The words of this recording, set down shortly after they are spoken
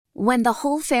When the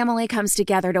whole family comes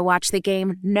together to watch the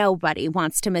game, nobody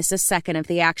wants to miss a second of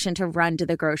the action to run to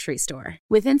the grocery store.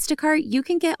 With Instacart, you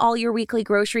can get all your weekly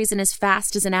groceries in as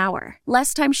fast as an hour.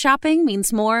 Less time shopping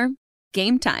means more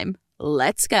game time.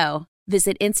 Let's go.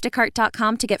 Visit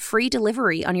instacart.com to get free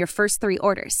delivery on your first 3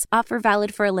 orders. Offer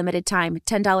valid for a limited time.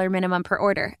 $10 minimum per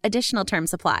order. Additional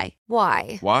terms apply.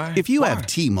 Why? If you have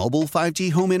T-Mobile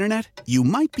 5G home internet, you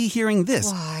might be hearing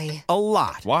this Why? a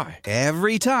lot. Why?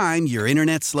 Every time your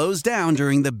internet slows down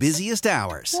during the busiest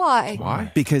hours.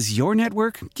 Why? Because your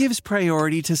network gives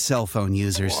priority to cell phone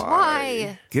users.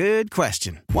 Why? Good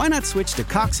question. Why not switch to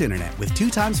Cox Internet with 2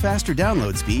 times faster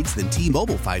download speeds than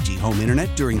T-Mobile 5G home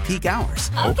internet during peak hours?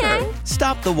 Okay.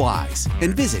 Stop the whys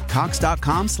and visit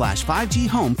cox.com/5G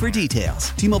home for details.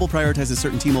 T-Mobile prioritizes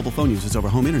certain T-Mobile phone users over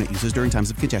home internet users during times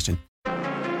of congestion.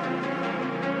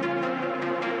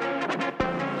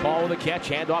 Ball with a catch,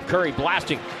 handoff, Curry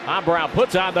blasting on Brown,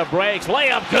 puts on the brakes,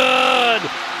 layup good!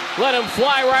 Let him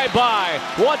fly right by.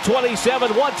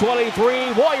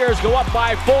 127-123, Warriors go up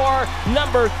by 4.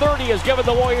 Number 30 has given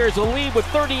the Warriors a lead with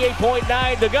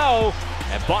 38.9 to go,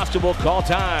 and Boston will call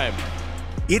time.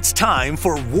 It's time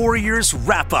for Warriors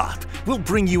Wrap-Up. We'll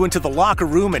bring you into the locker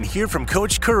room and hear from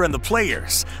Coach Kerr and the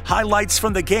players. Highlights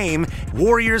from the game.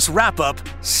 Warriors Wrap-Up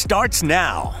starts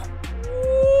now.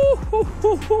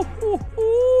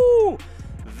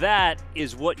 That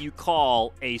is what you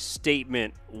call a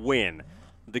statement win.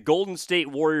 The Golden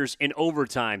State Warriors in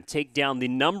overtime take down the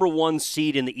number 1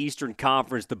 seed in the Eastern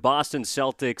Conference, the Boston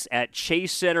Celtics, at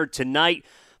Chase Center tonight.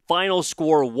 Final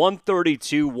score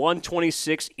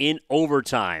 132-126 in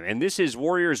overtime. And this is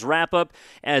Warriors Wrap-Up,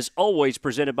 as always,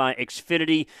 presented by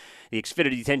Xfinity, the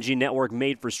Xfinity 10G network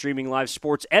made for streaming live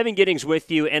sports. Evan Giddings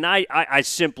with you, and I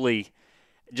simply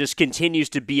just continues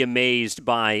to be amazed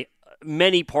by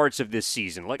many parts of this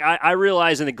season. Like, I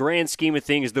realize in the grand scheme of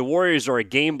things, the Warriors are a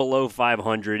game below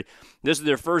 500. This is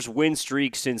their first win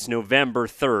streak since November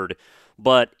 3rd.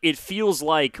 But it feels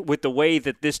like with the way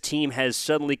that this team has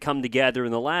suddenly come together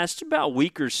in the last about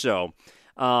week or so,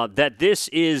 that this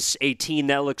is a team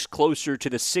that looks closer to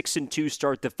the 6-2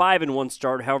 start, the 5-1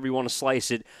 start, however you want to slice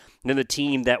it, than the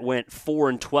team that went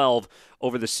 4-12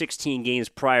 over the 16 games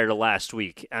prior to last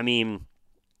week. I mean,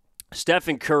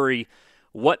 Stephen Curry,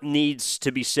 what needs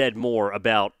to be said more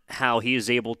about how he is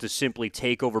able to simply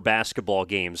take over basketball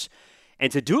games?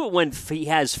 And to do it when he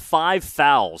has 5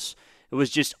 fouls, it was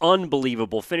just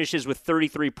unbelievable. Finishes with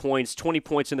 33 points, 20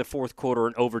 points in the fourth quarter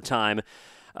in overtime.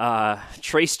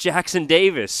 Trace Jackson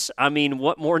Davis. I mean,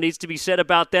 what more needs to be said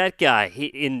about that guy?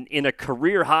 In a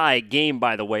career-high game,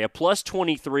 by the way, a plus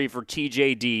 23 for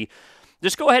TJD.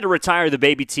 Just go ahead and retire the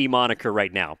Baby T moniker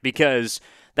right now, because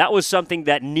that was something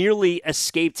that nearly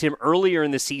escaped him earlier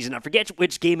in the season. I forget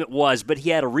which game it was, but he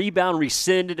had a rebound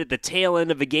rescinded at the tail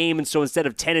end of a game, and so instead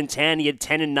of 10-10, he had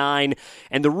 10-9.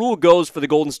 And the rule goes for the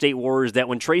Golden State Warriors that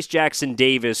when Trace Jackson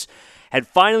Davis had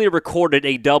finally recorded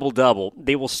a double-double,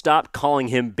 they will stop calling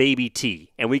him Baby T.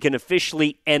 And we can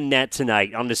officially end that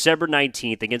tonight on December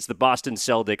 19th against the Boston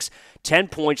Celtics. 10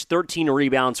 points, 13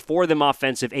 rebounds, 4 of them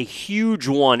offensive, a huge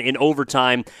one in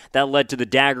overtime that led to the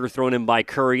dagger thrown in by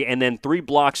Curry, and then 3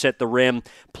 blocks at the rim,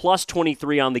 plus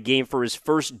 23 on the game for his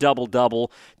first double-double.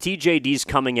 TJD's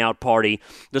coming out party.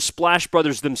 The Splash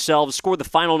Brothers themselves scored the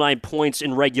final 9 points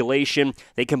in regulation.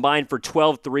 They combined for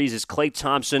 12 threes as Klay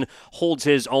Thompson holds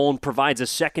his own, provides a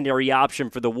secondary option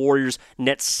for the Warriors,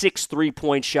 nets 6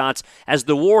 3-point shots as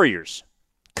the Warriors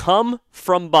come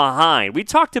from behind. We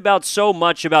talked about so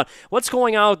much about what's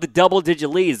going on with the double-digit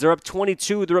leads. They're up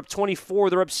 22, they're up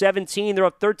 24, they're up 17, they're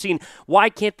up 13. Why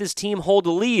can't this team hold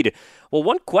a lead? Well,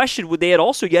 one question they had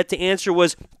also yet to answer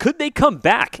was, could they come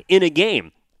back in a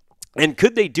game? And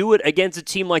could they do it against a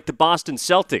team like the Boston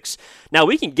Celtics? Now,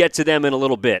 we can get to them in a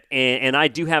little bit, and I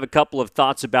do have a couple of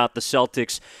thoughts about the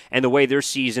Celtics and the way their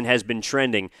season has been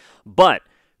trending. But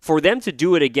for them to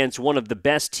do it against one of the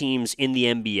best teams in the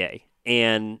NBA,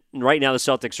 and right now the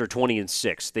Celtics are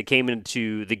 20-6. They came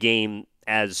into the game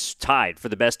as tied for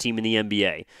the best team in the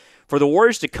NBA. For the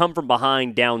Warriors to come from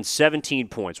behind down 17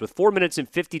 points with 4 minutes and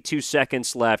 52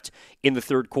 seconds left in the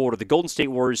third quarter, the Golden State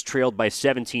Warriors trailed by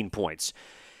 17 points.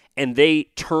 And they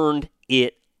turned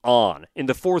it on. In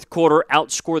the fourth quarter,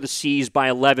 outscored the C's by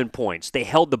 11 points. They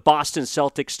held the Boston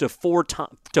Celtics to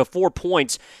 4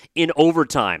 points in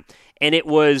overtime. And it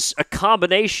was a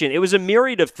combination. It was a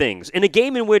myriad of things. In a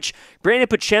game in which Brandon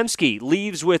Podziemski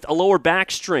leaves with a lower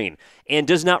back strain, and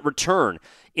does not return.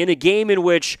 In a game in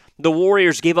which the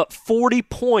Warriors gave up 40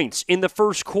 points in the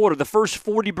first quarter, the first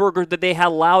 40-burger that they had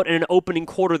allowed in an opening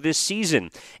quarter this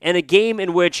season, and a game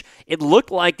in which it looked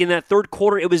like in that third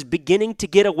quarter it was beginning to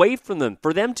get away from them,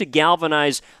 for them to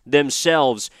galvanize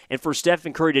themselves, and for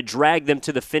Stephen Curry to drag them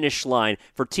to the finish line,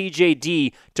 for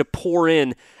TJD to pour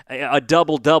in a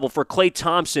double-double, for Klay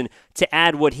Thompson to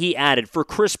add what he added, for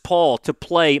Chris Paul to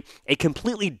play a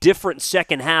completely different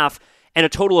second half and a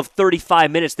total of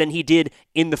 35 minutes than he did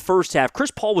in the first half.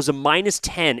 Chris Paul was a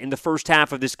 -10 in the first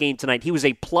half of this game tonight. He was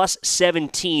a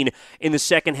 +17 in the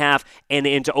second half and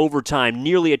into overtime,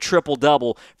 nearly a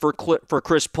triple-double for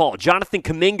Chris Paul. Jonathan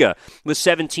Kuminga with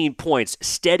 17 points,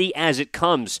 steady as it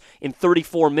comes in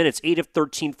 34 minutes, 8 of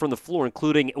 13 from the floor,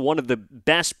 including one of the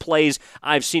best plays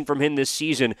I've seen from him this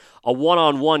season, a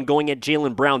one-on-one going at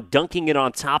Jaylen Brown, dunking it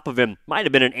on top of him. Might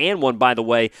have been an and one, by the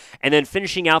way, and then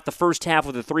finishing out the first half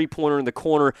with a three-pointer in the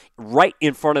corner right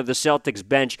in front of the Celtics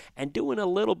bench and doing a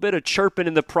little bit of chirping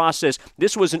in the process.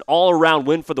 This was an all-around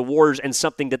win for the Warriors and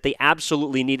something that they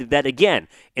absolutely needed. That, again,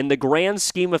 in the grand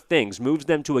scheme of things, moves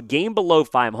them to a game below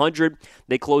 500.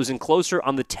 They close in closer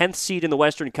on the 10th seed in the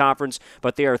Western Conference,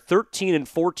 but they are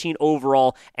 13-14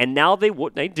 overall, and now they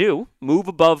do move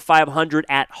above 500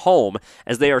 at home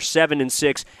as they are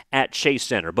 7-6 at Chase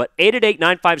Center. But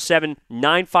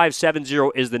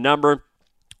 888-957-9570 is the number.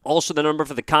 Also the number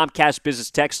for the Comcast Business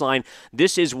Text line.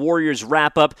 This is Warriors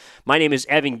Wrap-Up. My name is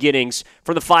Evan Giddings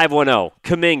from the 510.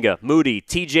 Kuminga, Moody,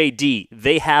 TJD,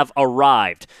 they have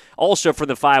arrived. Also from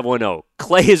the 510,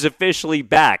 Klay is officially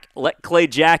back. Let Klay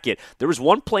jacket. There was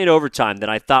one play in overtime that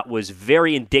I thought was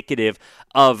very indicative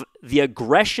of the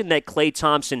aggression that Klay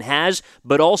Thompson has,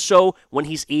 but also when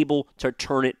he's able to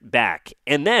turn it back.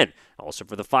 And then, also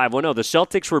for the 510, the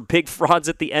Celtics were big frauds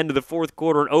at the end of the fourth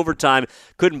quarter in overtime,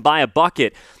 couldn't buy a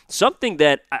bucket. Something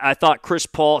that I thought Chris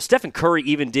Paul, Stephen Curry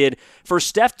even did, for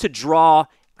Steph to draw,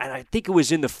 and I think it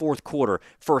was in the fourth quarter,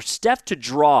 for Steph to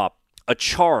draw a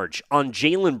charge on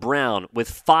Jaylen Brown with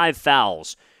 5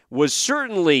 fouls was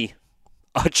certainly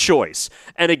a choice.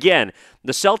 And again,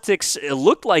 the Celtics, it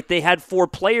looked like they had 4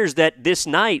 players that this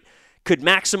night could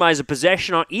maximize a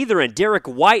possession on either end. Derek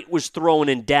White was throwing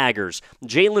in daggers.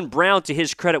 Jaylen Brown, to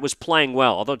his credit, was playing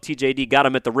well, although TJD got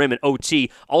him at the rim in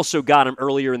OT, also got him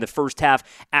earlier in the first half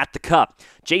at the cup.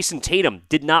 Jason Tatum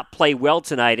did not play well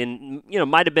tonight, and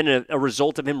might have been a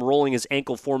result of him rolling his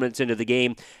ankle 4 minutes into the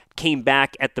game, came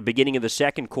back at the beginning of the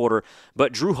second quarter.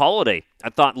 But Drew Holiday, I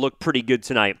thought, looked pretty good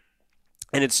tonight.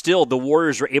 And it's still, the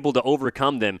Warriors were able to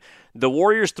overcome them. The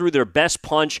Warriors threw their best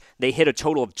punch. They hit a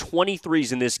total of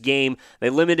 23s in this game. They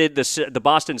limited the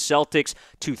Boston Celtics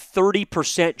to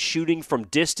 30% shooting from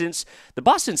distance. The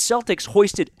Boston Celtics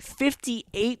hoisted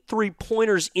 58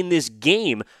 three-pointers in this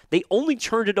game. They only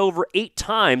turned it over 8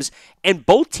 times, and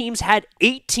both teams had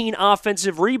 18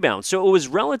 offensive rebounds. So it was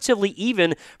relatively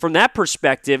even from that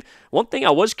perspective. One thing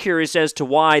I was curious as to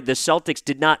why the Celtics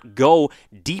did not go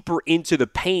deeper into the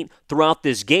paint throughout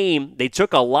this game. They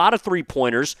took a lot of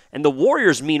three-pointers, and the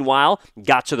Warriors, meanwhile,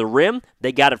 got to the rim.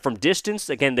 They got it from distance.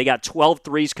 Again, they got 12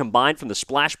 threes combined from the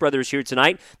Splash Brothers here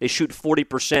tonight. They shoot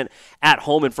 40% at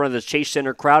home in front of the Chase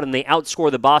Center crowd, and they outscore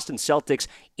the Boston Celtics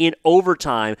in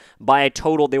overtime by a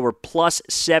total. They were plus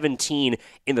 17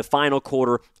 in the final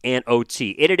quarter and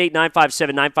OT.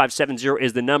 888-957-9570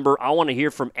 is the number. I want to hear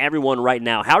from everyone right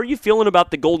now. How are you feeling about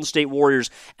the Golden State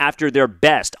Warriors after their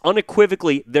best,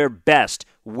 unequivocally their best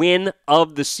win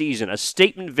of the season? A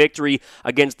statement victory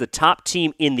against the top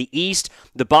team in the East.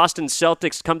 The Boston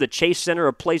Celtics come to Chase Center,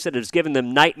 a place that has given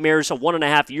them nightmares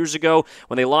 1.5 years ago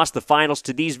when they lost the finals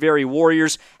to these very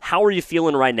Warriors. How are you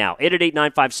feeling right now?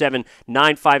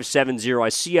 888-957-9570. I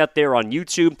see you out there on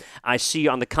YouTube. I see you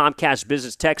on the Comcast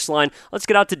Business Text line. Let's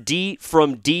get out to D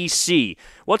from D.C.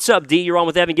 What's up, D? You're on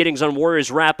with Evan Giddings on Warriors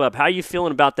Wrap-Up. How are you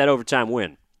feeling about that overtime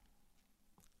win?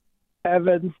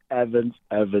 Evans.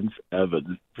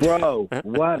 Bro,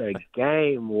 what a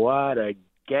game. What a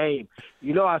game.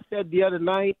 I said the other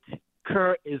night,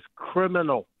 Kerr is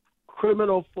criminal.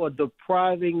 Criminal for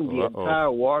depriving the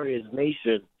entire Warriors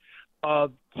nation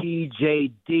of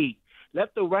TJD.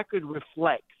 Let the record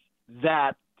reflect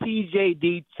that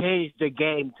TJD changed the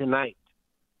game tonight.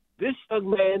 This young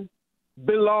man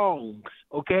belongs,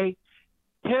 okay?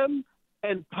 Him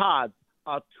and Pod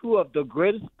are 2 of the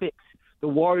greatest picks the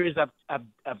Warriors have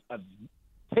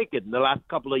taken in the last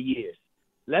couple of years.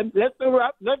 Let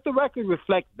the record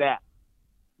reflect that.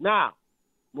 Now,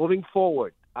 moving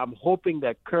forward, I'm hoping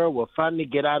that Kerr will finally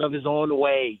get out of his own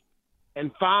way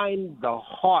and find the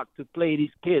heart to play these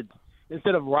kids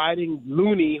instead of riding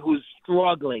Looney, who's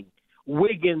struggling,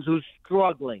 Wiggins, who's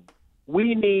struggling.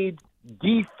 We need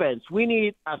defense. We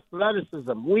need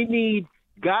athleticism. We need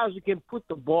guys who can put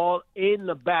the ball in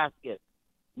the basket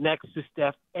next to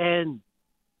Steph. And,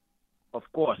 of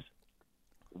course,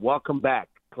 welcome back,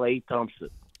 Klay Thompson.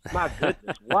 My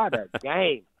goodness, what a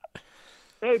game.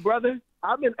 Hey, brother,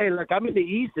 I'm in the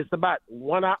East. It's about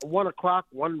 1 o'clock,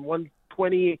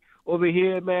 1:20 over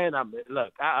here, man.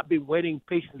 I've been waiting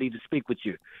patiently to speak with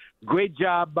you. Great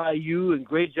job by you and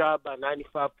great job by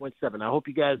 95.7. I hope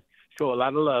you guys show a lot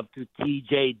of love to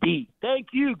TJD. Thank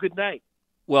you. Good night.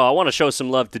 Well, I want to show some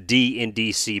love to D in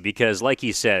D.C. because, like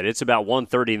he said, it's about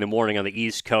 1:30 in the morning on the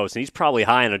East Coast, and he's probably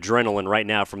high on adrenaline right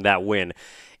now from that win.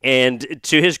 And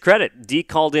to his credit, D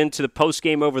called into the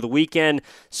postgame over the weekend,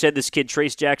 said this kid,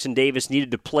 Trayce Jackson-Davis, needed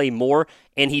to play more,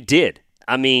 and he did.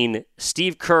 I mean,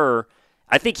 Steve Kerr,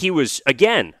 I think he was,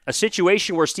 again, a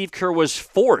situation where Steve Kerr was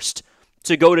forced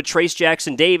to go to Trayce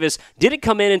Jackson-Davis. Didn't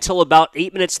come in until about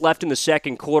 8 minutes left in the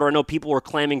second quarter. I know people were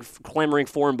clamoring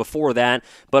for him before that,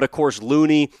 but of course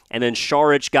Looney and then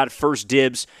Saric got first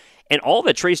dibs. And all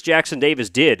that Trayce Jackson-Davis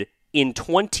did in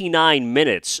 29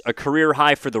 minutes, a career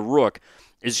high for the Rook,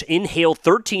 is inhale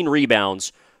 13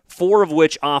 rebounds, 4 of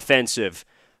which offensive,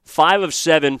 5 of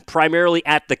 7 primarily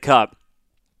at the cup,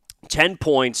 10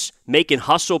 points, making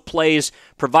hustle plays,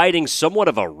 providing somewhat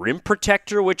of a rim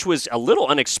protector, which was a little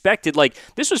unexpected. Like,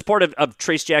 this was part of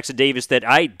Trayce Jackson-Davis that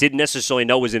I didn't necessarily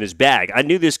know was in his bag. I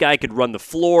knew this guy could run the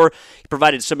floor. He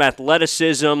provided some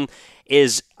athleticism,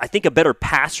 is, I think, a better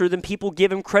passer than people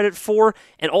give him credit for,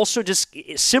 and also just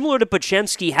similar to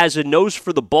Podziemski, has a nose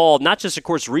for the ball, not just, of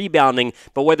course, rebounding,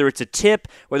 but whether it's a tip,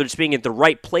 whether it's being at the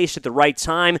right place at the right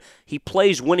time, he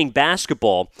plays winning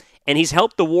basketball. And he's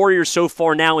helped the Warriors so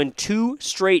far now in 2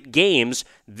 straight games.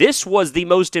 This was the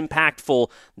most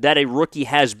impactful that a rookie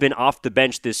has been off the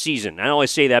bench this season. I only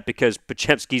say that because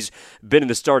Podziemski's been in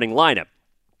the starting lineup.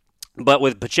 But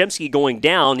with Podziemski going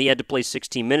down, he had to play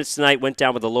 16 minutes tonight, went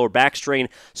down with a lower back strain.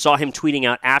 Saw him tweeting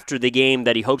out after the game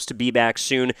that he hopes to be back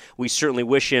soon. We certainly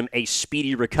wish him a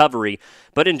speedy recovery.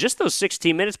 But in just those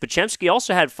 16 minutes, Podziemski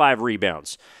also had 5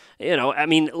 rebounds. You know, I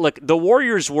mean, look, the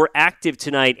Warriors were active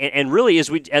tonight, and really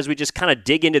as we just kind of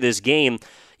dig into this game,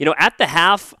 you know, at the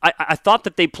half, I thought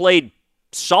that they played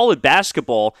solid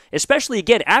basketball, especially,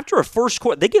 again, after a first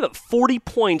quarter. They gave up 40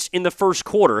 points in the first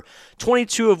quarter,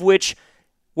 22 of which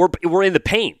were in the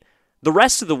paint. The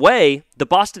rest of the way, the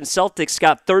Boston Celtics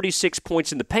got 36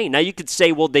 points in the paint. Now, you could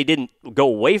say, well, they didn't go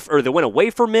away, or they went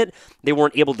away from it. They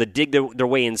weren't able to dig their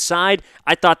way inside.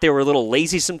 I thought they were a little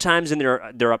lazy sometimes in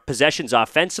their possessions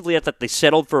offensively. I thought they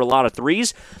settled for a lot of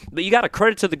threes. But you got to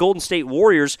credit to the Golden State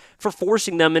Warriors for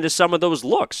forcing them into some of those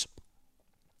looks.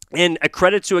 And a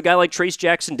credit to a guy like Trayce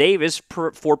Jackson-Davis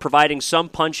for providing some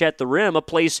punch at the rim, a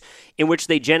place in which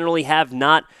they generally have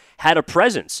not had a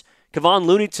presence. Kevon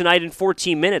Looney tonight in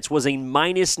 14 minutes was a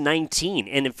minus 19.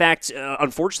 And in fact,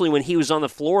 unfortunately, when he was on the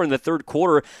floor in the third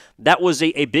quarter, that was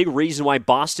a big reason why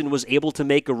Boston was able to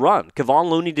make a run. Kevon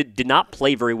Looney did not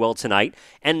play very well tonight.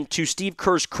 And to Steve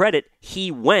Kerr's credit,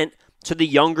 he went to the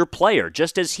younger player,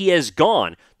 just as he has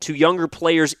gone to younger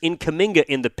players in Kuminga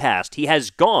in the past. He has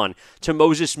gone to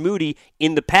Moses Moody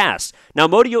in the past. Now,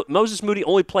 Moses Moody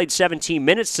only played 17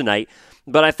 minutes tonight,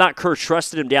 but I thought Kerr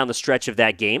trusted him down the stretch of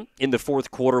that game. In the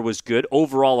fourth quarter was good.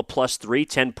 Overall, a +3,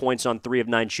 10 points on 3 of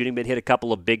 9 shooting, but hit a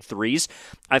couple of big threes.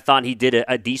 I thought he did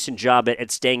a decent job at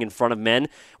staying in front of men.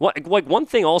 One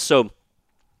thing also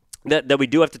that we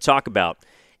do have to talk about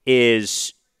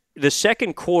is the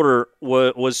second quarter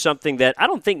was something that I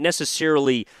don't think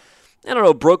necessarily,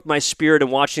 broke my spirit in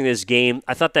watching this game.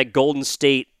 I thought that Golden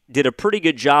State did a pretty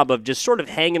good job of just sort of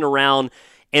hanging around,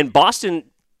 and Boston's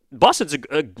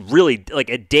a really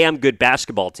a damn good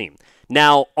basketball team.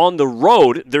 Now, on the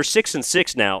road, they're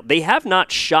 6-6 now. They have not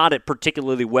shot it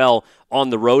particularly well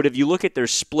on the road. If you look at their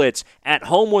splits, at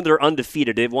home when they're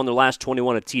undefeated, they've won their last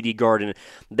 21 at TD Garden.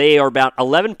 They are about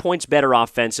 11 points better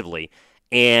offensively,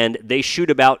 and they shoot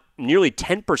about nearly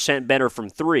 10% better from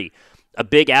 3. A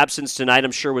big absence tonight,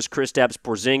 I'm sure, was Kristaps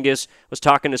Porzingis. Was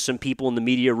talking to some people in the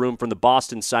media room from the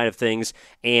Boston side of things,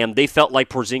 and they felt like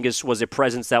Porzingis was a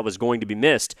presence that was going to be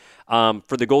missed.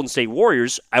 For the Golden State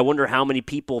Warriors, I wonder how many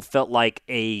people felt like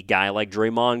a guy like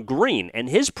Draymond Green and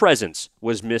his presence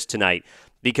was missed tonight,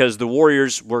 because the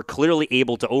Warriors were clearly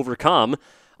able to overcome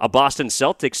a Boston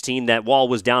Celtics team that, while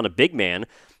was down a big man,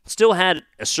 still had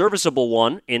a serviceable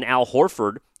one in Al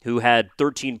Horford, who had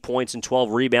 13 points and 12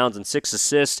 rebounds and 6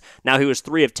 assists. Now he was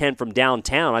 3 of 10 from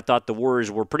downtown. I thought the Warriors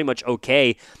were pretty much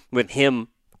okay with him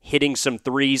hitting some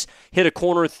threes. Hit a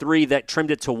corner 3 that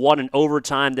trimmed it to 1 in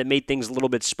overtime that made things a little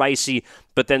bit spicy,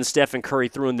 but then Stephen Curry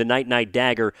threw in the night-night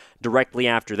dagger directly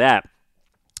after that.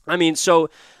 I mean,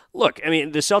 so Look, I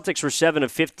mean, the Celtics were 7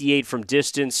 of 58 from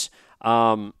distance.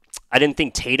 I didn't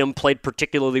think Tatum played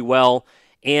particularly well.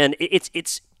 And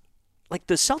it's like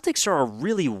the Celtics are a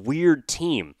really weird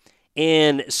team.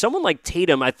 And someone like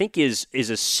Tatum, I think, is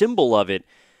a symbol of it.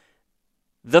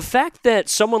 The fact that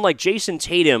someone like Jason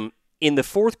Tatum in the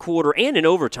fourth quarter and in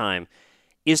overtime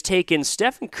is taking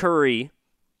Stephen Curry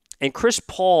and Chris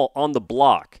Paul on the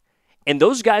block, and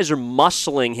those guys are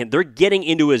muscling him. They're getting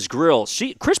into his grill.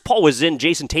 See, Chris Paul was in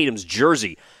Jason Tatum's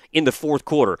jersey in the fourth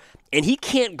quarter, and he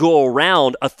can't go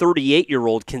around a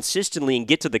 38-year-old consistently and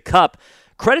get to the cup.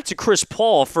 Credit to Chris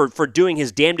Paul for doing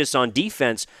his damnedest on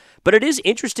defense, but it is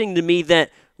interesting to me that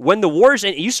when the Warriors,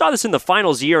 and you saw this in the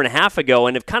finals a year and a half ago,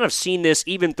 and have kind of seen this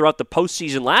even throughout the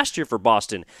postseason last year for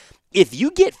Boston, if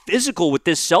you get physical with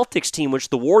this Celtics team, which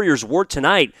the Warriors were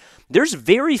tonight, there's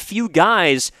very few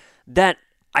guys that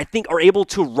I think are able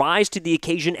to rise to the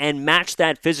occasion and match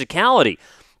that physicality.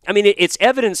 I mean, it's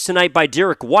evidenced tonight by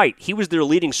Derek White. He was their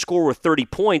leading scorer with 30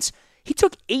 points. He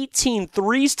took 18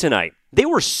 threes tonight. They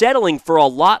were settling for a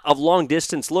lot of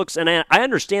long-distance looks, and I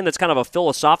understand that's kind of a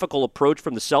philosophical approach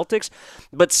from the Celtics,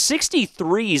 but 60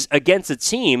 threes against a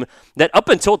team that up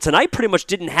until tonight pretty much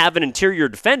didn't have an interior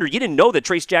defender. You didn't know that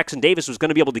Trayce Jackson-Davis was going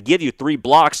to be able to give you 3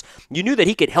 blocks. You knew that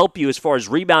he could help you as far as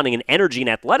rebounding and energy and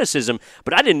athleticism,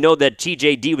 but I didn't know that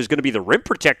TJD was going to be the rim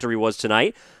protector he was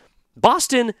tonight.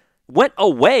 Boston went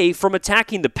away from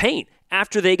attacking the paint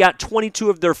after they got 22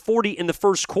 of their 40 in the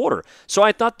first quarter. So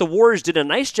I thought the Warriors did a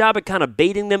nice job at kind of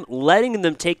baiting them, letting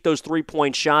them take those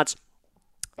three-point shots,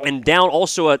 and down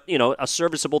also a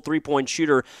serviceable three-point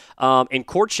shooter in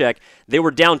Korchek. They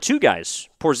were down 2 guys,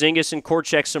 Porzingis and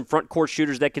Korchek, some front court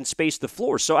shooters that can space the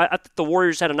floor. So I thought the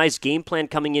Warriors had a nice game plan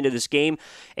coming into this game,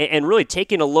 and really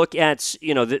taking a look at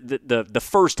the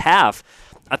first half.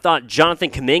 I thought Jonathan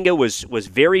Kuminga was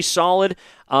very solid.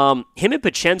 Him and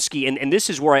Podziemski, and this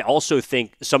is where I also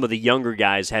think some of the younger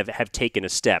guys have taken a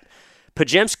step.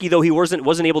 Podziemski, though he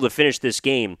wasn't able to finish this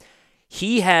game,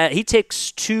 he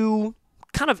takes 2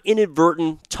 kind of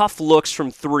inadvertent, tough looks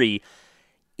from 3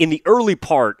 in the early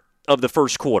part of the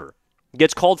first quarter.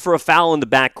 Gets called for a foul in the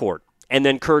backcourt, and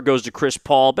then Kerr goes to Chris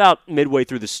Paul about midway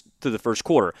through the first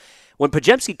quarter. When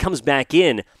Podziemski comes back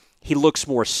in, he looks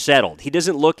more settled. He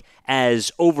doesn't look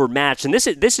as overmatched. And this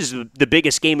is the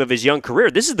biggest game of his young career.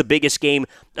 This is the biggest game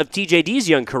of TJD's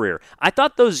young career. I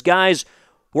thought those guys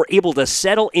were able to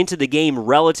settle into the game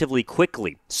relatively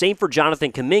quickly. Same for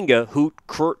Jonathan Kuminga, who,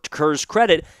 to Kerr's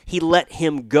credit, he let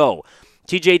him go.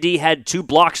 TJD had 2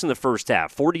 blocks in the first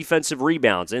half, 4 defensive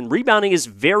rebounds, and rebounding is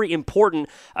very important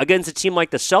against a team like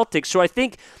the Celtics. So I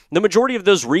think the majority of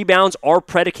those rebounds are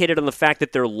predicated on the fact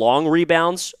that they're long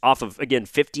rebounds off of, again,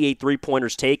 58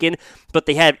 three-pointers taken, but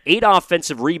they had 8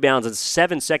 offensive rebounds and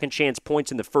 7 second-chance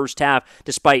points in the first half,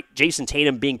 despite Jason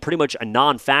Tatum being pretty much a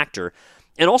non-factor.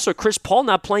 And also Chris Paul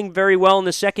not playing very well in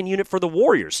the second unit for the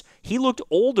Warriors. He looked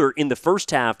older in the first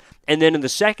half, and then in the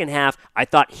second half, I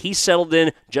thought he settled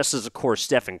in, just as, of course,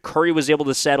 Stephen Curry was able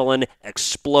to settle in,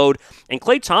 explode. And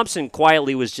Klay Thompson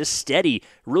quietly was just steady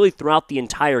really throughout the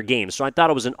entire game. So I thought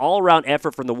it was an all-around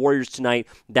effort from the Warriors tonight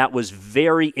that was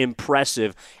very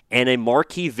impressive, and a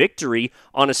marquee victory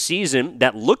on a season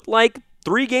that looked like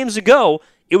 3 games ago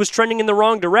it was trending in the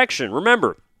wrong direction.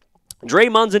 Remember,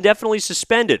 Draymond's indefinitely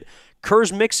suspended.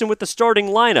 Kerr's mixing with the starting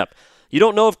lineup. You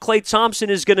don't know if Klay Thompson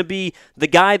is going to be the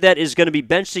guy that is going to be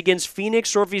benched against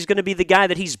Phoenix, or if he's going to be the guy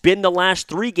that he's been the last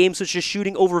 3 games, which is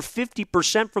shooting over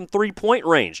 50% from three-point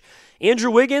range.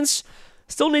 Andrew Wiggins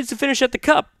still needs to finish at the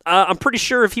cup. I'm pretty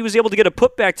sure if he was able to get a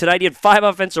putback tonight, he had 5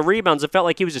 offensive rebounds. It felt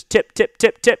like he was just tip.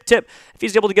 If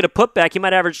he's able to get a putback, he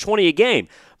might average 20 a game.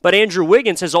 But Andrew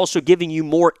Wiggins has also given you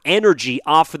more energy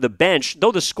off of the bench,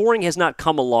 though the scoring has not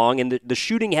come along and the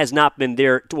shooting has not been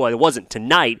there. Well, it wasn't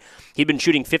tonight. He'd been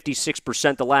shooting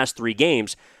 56% the last 3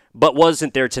 games, but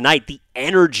wasn't there tonight. The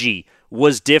energy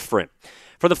was different.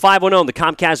 For the 510, the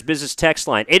Comcast Business Text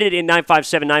line,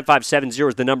 888-957-9570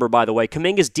 is the number, by the way.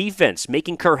 Kuminga's defense,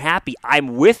 making Kerr happy.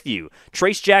 I'm with you.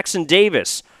 Trayce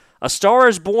Jackson-Davis. A Star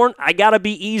is Born, I got to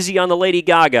be easy on the Lady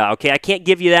Gaga, okay? I can't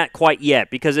give you that quite yet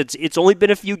because it's only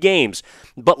been a few games.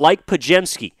 But like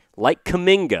Podziemski, like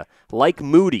Kuminga, like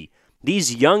Moody,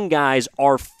 these young guys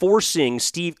are forcing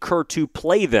Steve Kerr to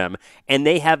play them, and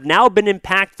they have now been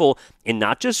impactful in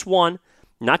not just 1,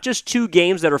 not just 2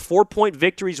 games that are 4-point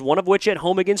victories, one of which at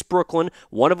home against Brooklyn,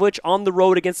 one of which on the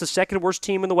road against the second-worst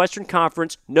team in the Western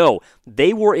Conference. No,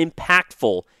 they were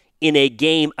impactful in a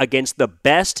game against the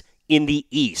best in the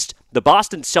East. The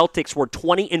Boston Celtics were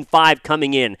 20-5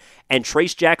 coming in, and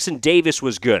Trace Jackson-Davis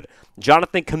was good.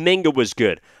 Jonathan Kuminga was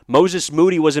good. Moses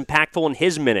Moody was impactful in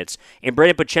his minutes. And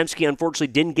Brandon Podziemski, unfortunately,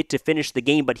 didn't get to finish the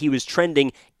game, but he was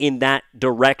trending in that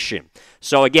direction.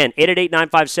 So, again,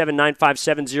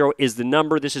 888-957-9570 is the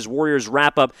number. This is Warriors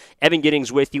Wrap-Up. Evan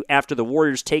Giddings with you after the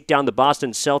Warriors take down the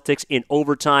Boston Celtics in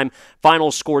overtime.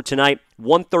 Final score tonight,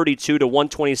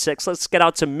 132-126. Let's get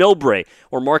out to Millbrae,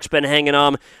 where Mark's been hanging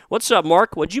on. What's up,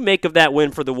 Mark? What'd you make of that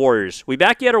win for the Warriors? We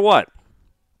back yet or what?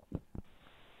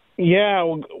 Yeah,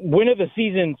 win of the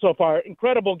season so far.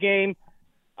 Incredible game.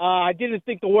 I didn't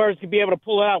think the Warriors could be able to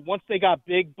pull it out once they got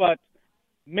big, but,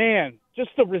 man, just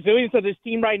the resilience of this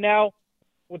team right now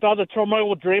with all the turmoil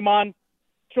with Draymond,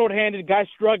 shorthanded, guys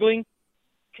struggling.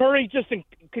 Curry just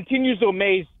continues to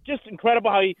amaze. Just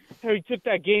incredible how he took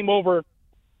that game over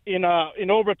in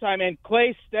overtime. And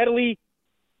Klay steadily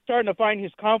starting to find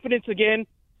his confidence again.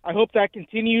 I hope that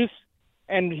continues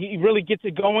and he really gets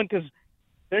it going because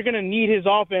they're going to need his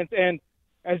offense. And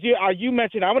as you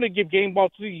mentioned, I'm going to give game ball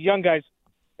to these young guys,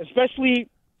 especially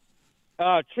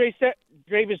Trace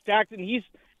Jackson. He's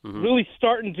really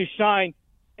starting to shine.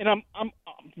 And I'm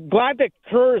glad that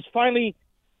Kerr is finally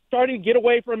starting to get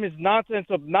away from his nonsense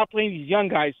of not playing these young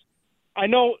guys. I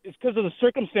know it's because of the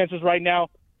circumstances right now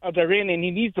they're in, and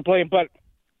he needs to play them. But,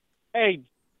 hey,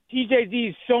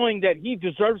 TJZ is showing that he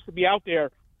deserves to be out there.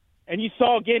 And you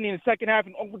saw again in the second half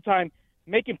in overtime,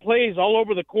 making plays all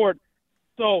over the court.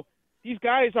 So these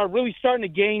guys are really starting to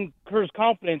gain Kerr's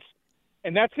confidence,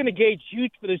 and that's going to gauge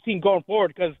huge for this team going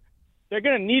forward because they're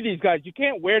going to need these guys. You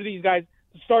can't wear these guys,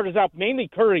 the starters out, mainly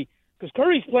Curry, because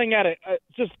Curry's playing at a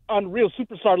just unreal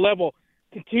superstar level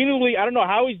continually. I don't know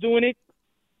how he's doing it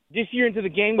this year into the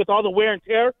game with all the wear and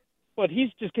tear, but he's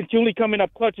just continually coming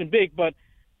up clutch and big. But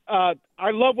I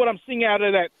love what I'm seeing out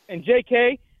of that. And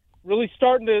J.K. really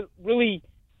starting to really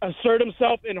assert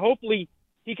himself, and hopefully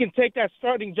he can take that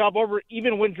starting job over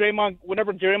even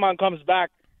whenever Draymond comes back.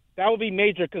 That would be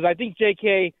major because I think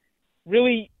J.K.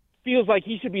 really feels like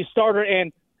he should be a starter,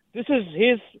 and this is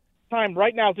his time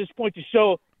right now at this point to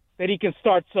show that he can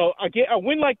start. So a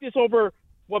win like this over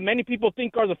what many people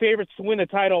think are the favorites to win the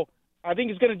title, I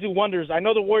think is going to do wonders. I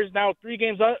know the Warriors now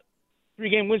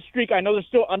 3-game win streak. I know they're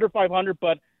still under 500,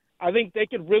 but I think they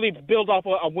could really build off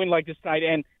a win like this tonight.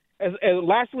 And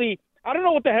lastly, I don't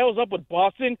know what the hell is up with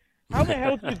Boston. How the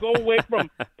hell do you go away from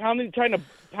trying to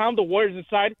pound the Warriors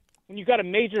inside when you got a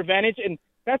major advantage? And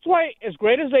that's why, as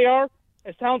great as they are,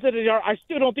 as talented as they are, I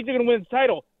still don't think they're going to win the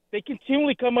title. They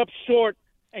continually come up short,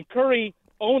 and Curry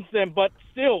owns them. But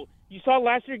still, you saw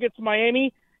last year against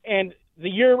Miami, and the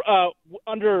year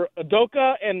under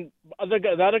Udoka and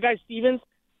the other guy, Stevens,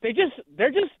 they're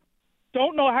just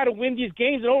don't know how to win these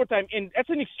games in overtime, and that's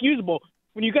inexcusable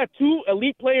when you got two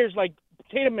elite players like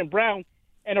Tatum and Brown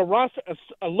and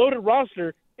a loaded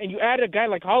roster, and you add a guy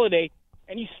like Holiday,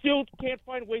 and you still can't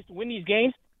find ways to win these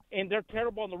games, and they're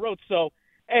terrible on the road. So,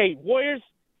 hey, Warriors,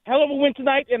 hell of a win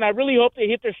tonight, and I really hope they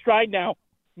hit their stride now,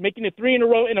 making it 3 in a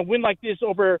row in a win like this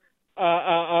over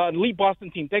an elite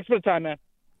Boston team. Thanks for the time, man.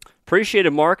 Appreciate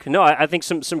it, Mark. No, I think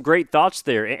some great thoughts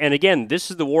there. And again, this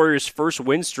is the Warriors' first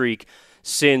win streak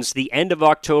since the end of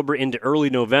October into early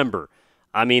November.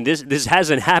 I mean, this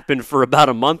hasn't happened for about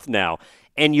a month now.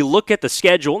 And you look at the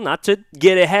schedule, not to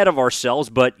get ahead of ourselves,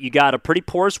 but you got a pretty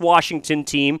porous Washington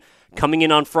team coming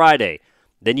in on Friday.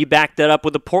 Then you back that up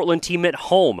with the Portland team at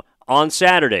home on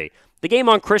Saturday. The game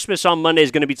on Christmas on Monday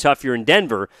is going to be tough here in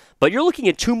Denver, but you're looking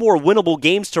at 2 more winnable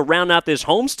games to round out this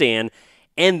homestand.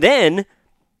 And then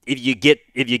if you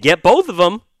get both of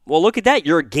them, well, look at that.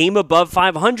 You're a game above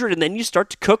 500, and then you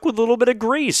start to cook with a little bit of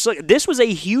grease. So this was a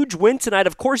huge win tonight.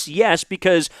 Of course, yes,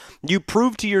 because you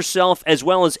proved to yourself as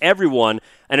well as everyone,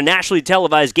 and a nationally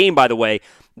televised game, by the way,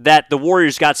 that the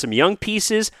Warriors got some young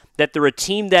pieces, that they're a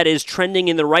team that is trending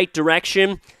in the right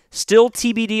direction. Still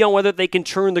TBD on whether they can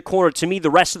turn the corner. To me, the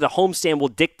rest of the homestand will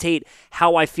dictate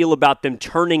how I feel about them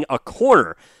turning a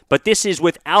corner. But this is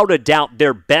without a doubt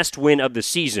their best win of the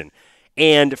season.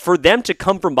 And for them to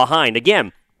come from behind,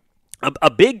 again,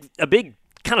 a big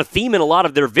kind of theme in a lot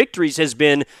of their victories has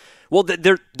been, well,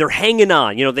 they're hanging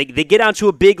on. You know, they get out to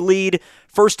a big lead.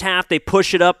 First half, they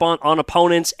push it up on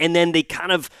opponents, and then they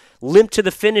kind of limp to the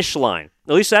finish line.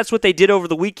 At least that's what they did over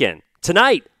the weekend.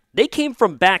 Tonight, they came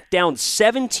from back down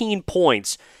 17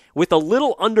 points with a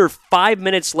little under 5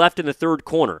 minutes left in the third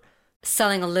quarter.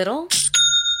 Selling a little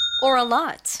or a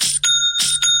lot?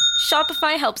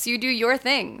 Shopify helps you do your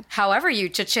thing, however you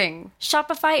cha-ching.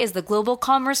 Shopify is the global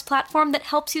commerce platform that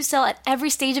helps you sell at every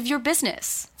stage of your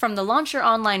business. From the launch your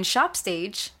online shop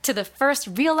stage, to the first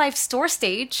real-life store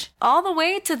stage, all the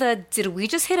way to the did we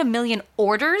just hit 1 million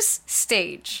orders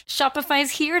stage.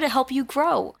 Shopify's here to help you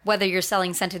grow. Whether you're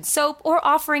selling scented soap or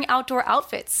offering outdoor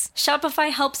outfits,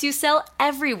 Shopify helps you sell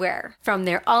everywhere. From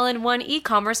their all-in-one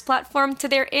e-commerce platform to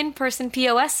their in-person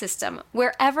POS system,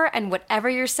 wherever and whatever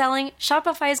you're selling,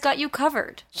 Shopify's got you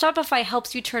covered. Shopify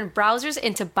helps you turn browsers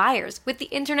into buyers with the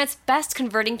internet's best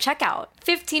converting checkout.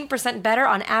 15% better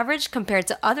on average compared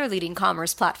to other leading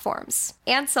commerce platforms.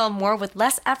 And sell more with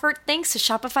less effort thanks to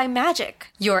Shopify Magic,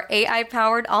 your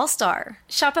AI-powered all-star.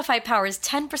 Shopify powers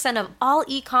 10% of all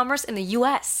e-commerce in the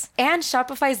U.S. And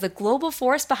Shopify is the global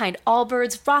force behind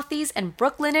Allbirds, Rothy's, and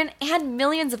Brooklinen, and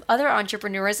millions of other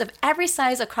entrepreneurs of every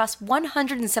size across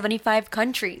 175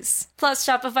 countries. Plus,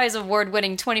 Shopify's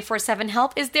award-winning 24/7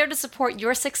 help is there to support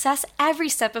your success every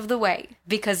step of the way.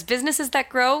 Because businesses that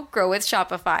grow, grow with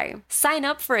Shopify. Sign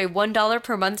up for a $1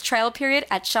 per month trial period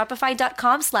at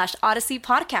shopify.com/Odyssey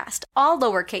Podcast, all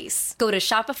lowercase. Go to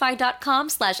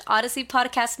shopify.com/Odyssey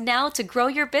Podcast now to grow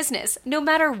your business, no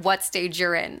matter what stage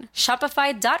you're in.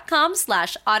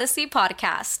 Shopify.com/Odyssey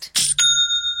Podcast.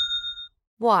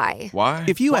 Why?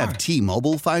 If you have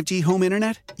T-Mobile 5G home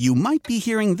internet, you might be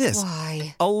hearing this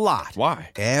Why? a lot.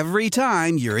 Every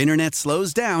time your internet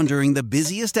slows down during the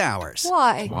busiest hours.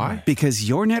 Why? Because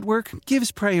your network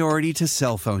gives priority to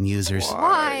cell phone users.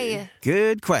 Why?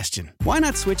 Good question. Why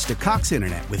not switch to Cox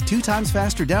Internet with 2 times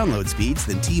faster download speeds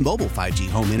than T-Mobile 5G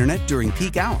home internet during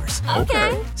peak hours?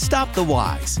 Okay. Stop the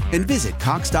whys and visit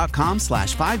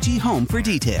cox.com/5G home for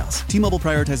details. T-Mobile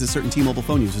prioritizes certain T-Mobile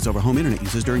phone users over home internet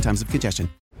users during times of congestion.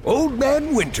 Old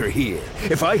Man Winter here.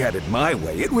 If I had it my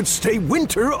way, it would stay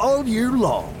winter all year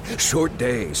long. Short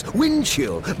days, wind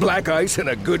chill, black ice, and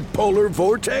a good polar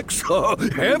vortex. Oh,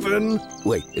 heaven.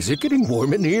 Wait, is it getting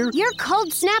warm in here? Your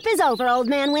cold snap is over, Old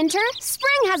Man Winter.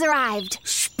 Spring has arrived.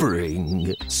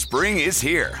 Spring. Spring is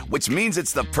here, which means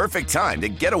it's the perfect time to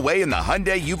get away in the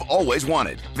Hyundai you've always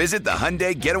wanted. Visit the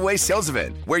Hyundai Getaway Sales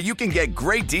Event, where you can get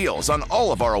great deals on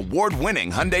all of our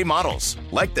award-winning Hyundai models,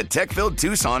 like the tech-filled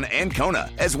Tucson and Kona,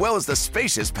 as well as the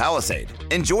spacious Palisade.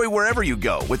 Enjoy wherever you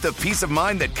go with the peace of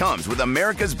mind that comes with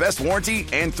America's best warranty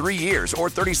and 3 years or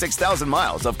 36,000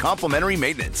 miles of complimentary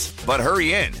maintenance. But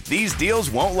hurry in, these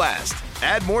deals won't last.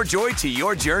 Add more joy to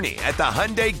your journey at the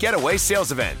Hyundai Getaway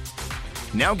Sales Event.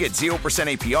 Now get 0%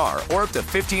 APR or up to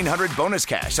 $1,500 bonus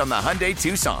cash on the Hyundai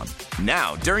Tucson.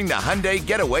 Now, during the Hyundai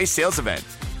Getaway Sales Event.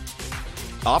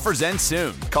 Offers end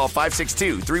soon. Call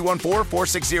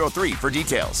 562-314-4603 for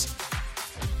details.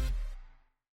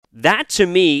 That, to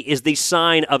me, is the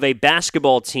sign of a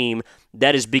basketball team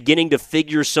that is beginning to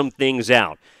figure some things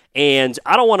out. And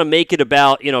I don't want to make it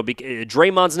about,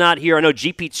 Draymond's not here. I know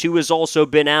GP2 has also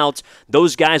been out.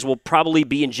 Those guys will probably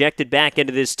be injected back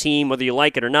into this team, whether you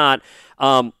like it or not.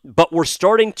 But we're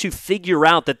starting to figure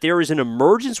out that there is an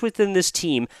emergence within this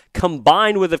team,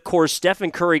 combined with, of course,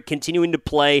 Stephen Curry continuing to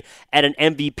play at an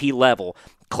MVP level.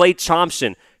 Klay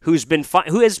Thompson, who has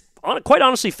quite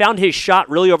honestly found his shot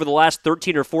really over the last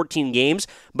 13 or 14 games,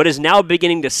 but is now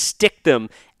beginning to stick them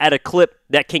at a clip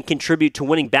that can contribute to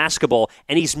winning basketball,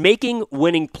 and he's making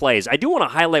winning plays. I do want to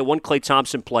highlight one Klay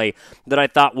Thompson play that I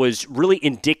thought was really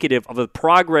indicative of the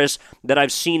progress that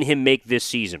I've seen him make this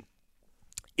season.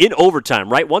 In overtime,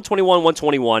 right,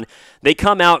 121-121, they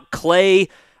come out, Klay,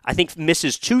 I think,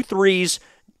 misses 2 threes.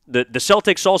 The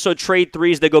Celtics also trade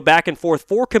threes. They go back and forth,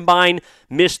 4 combined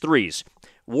missed threes.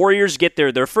 Warriors get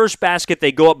their first basket.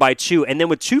 They go up by 2. And then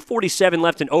with 2:47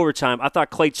 left in overtime, I thought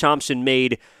Klay Thompson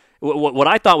made what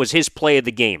I thought was his play of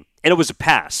the game. And it was a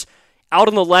pass. Out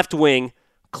on the left wing,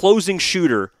 closing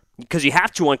shooter, because you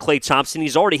have to on Klay Thompson.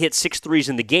 He's already hit 6 threes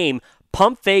in the game.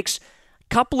 Pump fakes,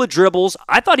 couple of dribbles.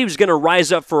 I thought he was going to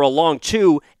rise up for a long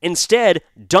 2. Instead,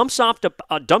 dumps off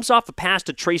a pass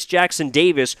to Trace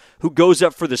Jackson-Davis, who goes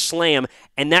up for the slam,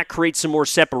 and that creates some more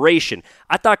separation.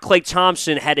 I thought Klay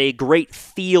Thompson had a great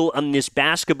feel on this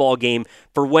basketball game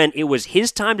for when it was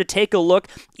his time to take a look.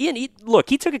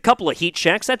 He took a couple of heat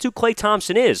checks. That's who Klay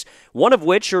Thompson is. One of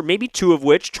which, or maybe 2 of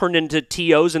which, turned into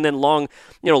TOs and then long,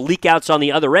 leak outs on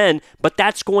the other end. But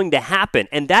that's going to happen,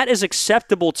 and that is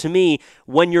acceptable to me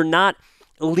when you're not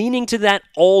leaning to that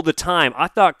all the time. I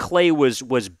thought Klay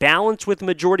was balanced with the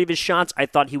majority of his shots. I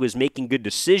thought he was making good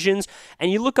decisions.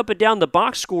 And you look up and down the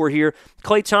box score here,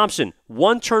 Klay Thompson,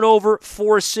 1 turnover,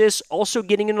 4 assists, also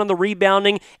getting in on the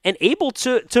rebounding and able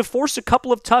to force a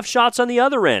couple of tough shots on the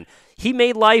other end. he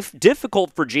made life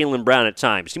difficult for Jaylen Brown at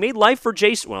times. He made life for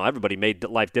Jason. Well, everybody made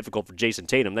life difficult for Jason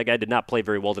Tatum. That guy did not play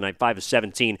very well tonight, 5 of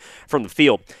 17 from the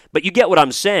field. But you get what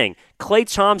I'm saying. Klay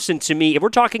Thompson, to me, if we're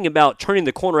talking about turning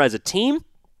the corner as a team,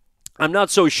 I'm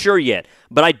not so sure yet.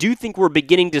 But I do think we're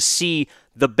beginning to see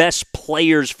the best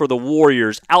players for the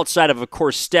Warriors, outside of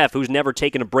course, Steph, who's never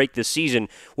taken a break this season.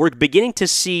 We're beginning to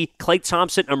see Klay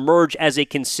Thompson emerge as a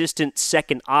consistent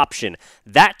second option.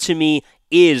 That, to me,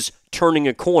 is turning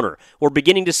a corner. We're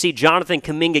beginning to see Jonathan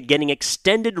Kuminga getting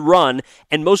extended run,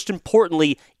 and most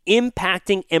importantly,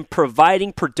 impacting and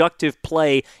providing productive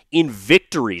play in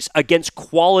victories against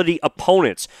quality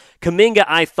opponents. Kuminga,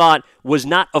 I thought, was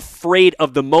not afraid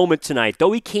of the moment tonight.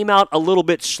 Though he came out a little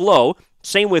bit slow,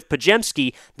 same with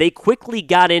Podziemski, they quickly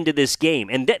got into this game.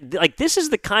 And this is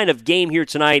the kind of game here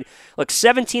tonight. Look,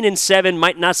 17-7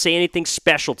 might not say anything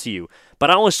special to you,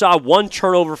 but I only saw one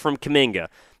turnover from Kuminga.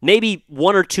 Maybe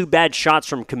one or two bad shots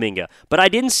from Kuminga. But I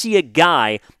didn't see a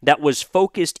guy that was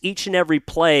focused each and every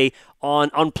play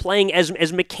on playing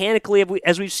as mechanically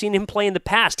as we've seen him play in the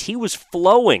past. He was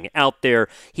flowing out there.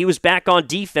 He was back on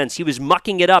defense. He was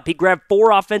mucking it up. He grabbed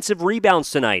 4 offensive rebounds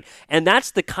tonight. And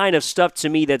that's the kind of stuff to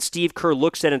me that Steve Kerr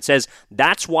looks at and says,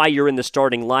 that's why you're in the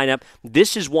starting lineup.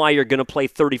 This is why you're going to play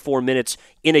 34 minutes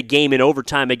in a game in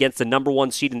overtime against the number 1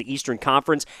 seed in the Eastern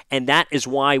Conference. And that is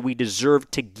why we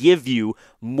deserve to give you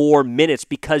more minutes,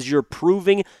 because you're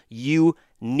proving you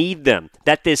need them,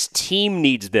 that this team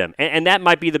needs them. And that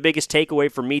might be the biggest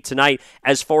takeaway for me tonight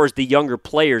as far as the younger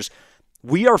players.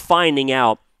 We are finding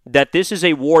out that this is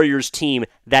a Warriors team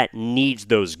that needs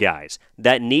those guys,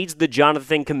 that needs the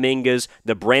Jonathan Kumingas,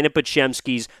 the Brandon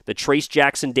Podziemskis, the Trace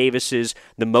Jackson Davises,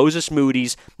 the Moses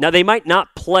Moody's. Now, they might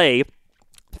not play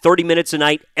 30 minutes a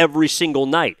night every single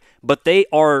night, but they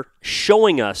are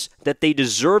showing us that they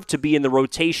deserve to be in the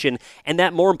rotation, and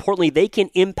that, more importantly, they can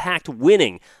impact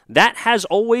winning. That has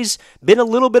always been a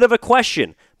little bit of a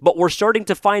question, but we're starting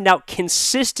to find out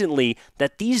consistently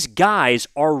that these guys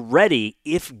are ready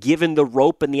if given the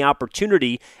rope and the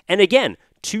opportunity. And again,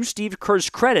 to Steve Kerr's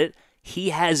credit,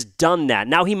 he has done that.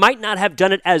 Now, he might not have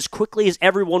done it as quickly as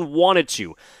everyone wanted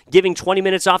to, giving 20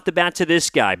 minutes off the bat to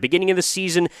this guy, beginning of the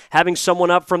season, having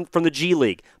someone up from the G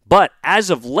League. But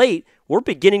as of late, we're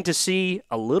beginning to see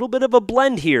a little bit of a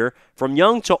blend here from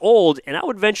young to old, and I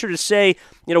would venture to say,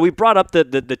 we brought up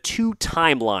the 2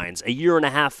 timelines a year and a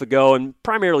half ago, and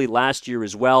primarily last year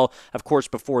as well, of course,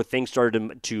 before things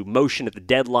started to motion at the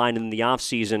deadline in the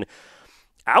offseason.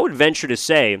 I would venture to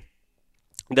say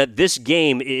that this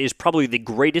game is probably the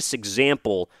greatest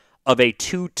example of a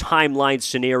 2 timeline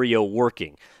scenario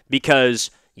working,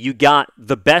 because you got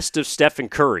the best of Stephen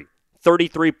Curry,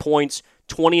 33 points,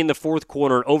 20 in the fourth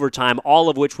quarter in overtime, all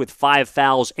of which with 5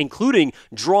 fouls, including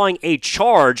drawing a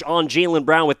charge on Jaylen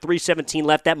Brown with 3:17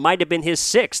 left. That might have been his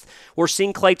 6th. We're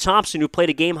seeing Klay Thompson, who played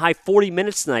a game-high 40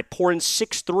 minutes tonight, pour in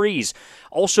 6 threes.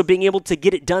 Also being able to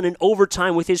get it done in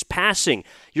overtime with his passing.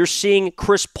 You're seeing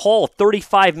Chris Paul,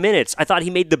 35 minutes. I thought he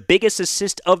made the biggest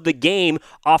assist of the game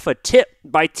off a tip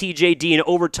by TJD in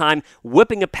overtime,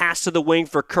 whipping a pass to the wing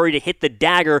for Curry to hit the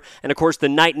dagger, and of course the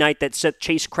night-night that set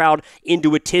Chase Crowd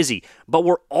into a tizzy. But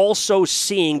we're also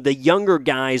seeing the younger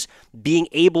guys being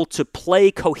able to play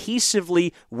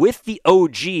cohesively with the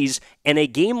OGs, and a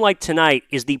game like tonight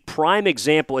is the prime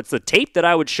example. It's the tape that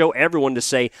I would show everyone to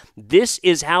say, this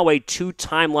is how a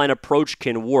 2-timeline approach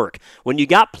can work. When you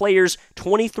got players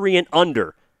 23 and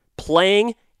under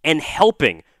playing and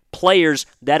helping players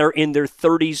that are in their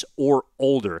 30s or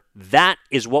older. That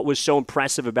is what was so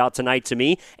impressive about tonight to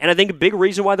me, and I think a big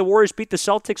reason why the Warriors beat the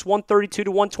Celtics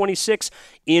 132-126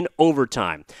 in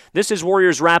overtime. This is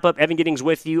Warriors Wrap-Up. Evan Giddings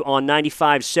with you on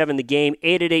 95.7 The Game,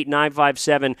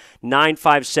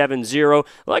 888-957-9570.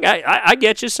 Look, I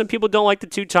get you. Some people don't like the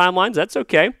 2 timelines. That's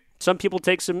okay. Some people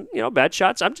take some, bad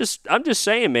shots. I'm just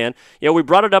saying, man. We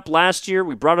brought it up last year.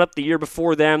 We brought it up the year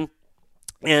before then.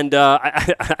 And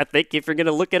I think if you're going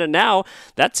to look at it now,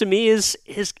 that to me is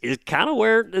kind of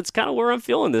where I'm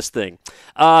feeling this thing.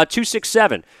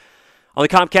 267 on the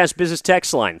Comcast Business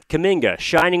Text line. Kuminga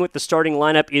shining with the starting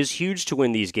lineup is huge to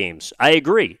win these games. I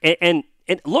agree. And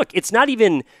look, it's not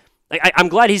even. I'm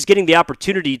glad he's getting the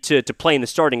opportunity to play in the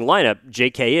starting lineup.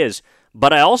 JK is,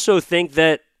 but I also think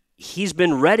that he's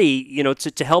been ready,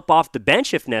 to help off the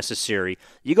bench if necessary.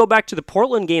 You go back to the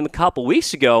Portland game a couple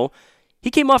weeks ago. He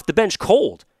came off the bench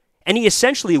cold, and he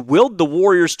essentially willed the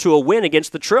Warriors to a win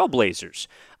against the Trailblazers.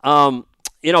 So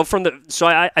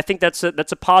I think that's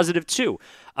a positive too.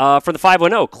 For the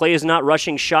 510, Klay is not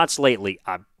rushing shots lately.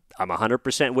 I'm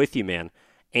 100% with you, man.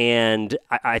 And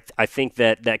I think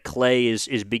that Klay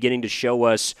is beginning to show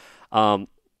us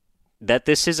that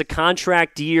this is a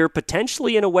contract year,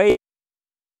 potentially in a way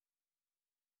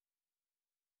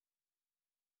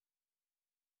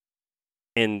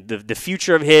and the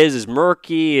future of his is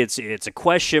murky. It's a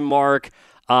question mark.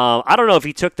 I don't know if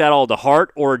he took that all to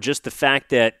heart or just the fact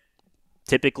that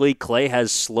typically Klay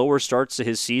has slower starts to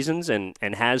his seasons and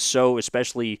has so,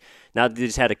 especially now that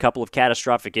he's had a couple of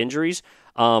catastrophic injuries.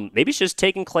 Maybe it's just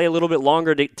taking Klay a little bit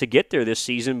longer to get there this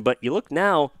season. But you look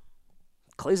now,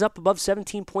 Klay's up above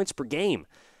 17 points per game.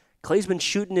 Klay's been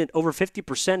shooting it over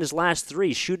 50% his last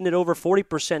 3, shooting it over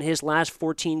 40% his last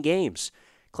 14 games.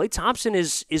 Klay Thompson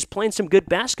is playing some good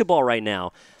basketball right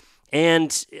now.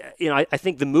 And I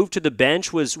think the move to the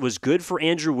bench was good for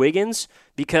Andrew Wiggins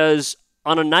because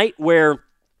on a night where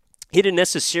he didn't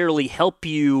necessarily help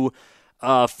you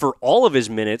for all of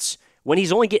his minutes, when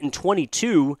he's only getting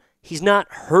 22, he's not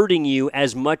hurting you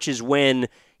as much as when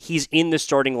he's in the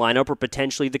starting lineup or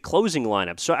potentially the closing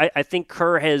lineup. So I think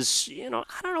Kerr has,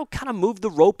 kind of moved the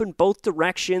rope in both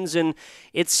directions, and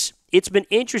it's been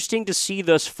interesting to see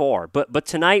thus far. But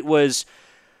tonight we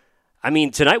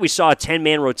saw a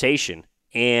 10-man rotation,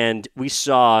 and we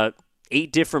saw 9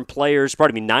 different players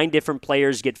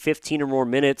get 15 or more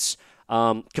minutes.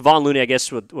 Kevon Looney, I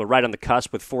guess, were right on the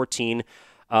cusp with 14.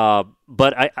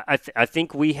 But I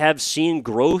think we have seen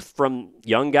growth from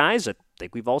young guys. I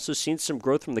think we've also seen some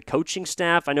growth from the coaching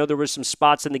staff. I know there were some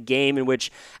spots in the game in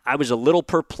which I was a little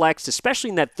perplexed, especially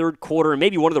in that third quarter, and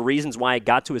maybe one of the reasons why I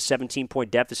got to a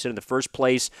 17-point deficit in the first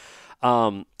place.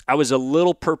 I was a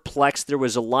little perplexed. There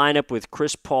was a lineup with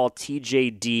Chris Paul,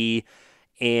 TJD,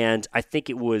 and I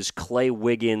think it was Klay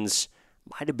Wiggins.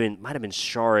 Might have been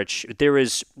Saric. There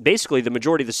was basically the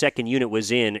majority of the second unit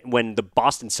was in when the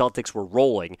Boston Celtics were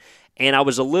rolling, and I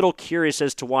was a little curious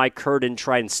as to why Kerr didn't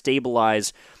try and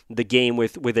stabilize the game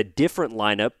with a different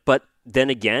lineup. But then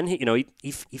again,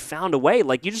 he found a way.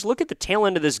 Like, you just look at the tail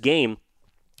end of this game,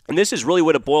 and this is really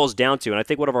what it boils down to. And I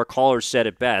think one of our callers said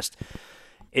it best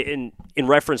in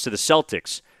reference to the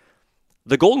Celtics.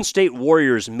 The Golden State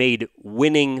Warriors made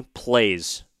winning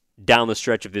plays down the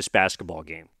stretch of this basketball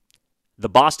game. The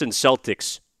Boston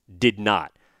Celtics did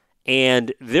not.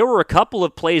 And there were a couple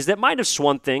of plays that might have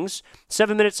swung things.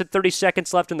 7 minutes and 30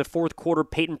 seconds left in the fourth quarter.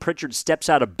 Peyton Pritchard steps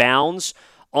out of bounds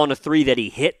on a 3 that he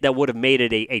hit that would have made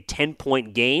it a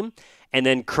 10-point game. And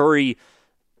then Curry,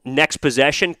 next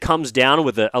possession, comes down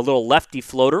with a little lefty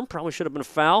floater. Probably should have been a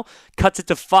foul. Cuts it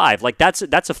to 5. Like, that's a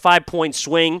 5-point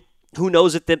swing. Who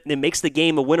knows if it makes the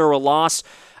game a win or a loss?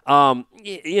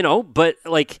 But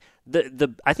like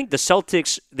I think the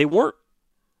Celtics, they weren't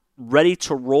ready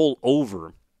to roll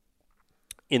over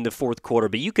in the fourth quarter,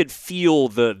 but you could feel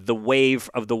the wave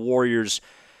of the Warriors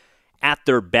at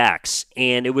their backs,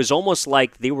 and it was almost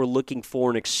like they were looking for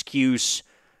an excuse.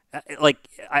 Like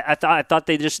I thought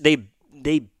they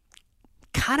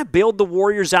kind of bailed the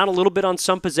Warriors out a little bit on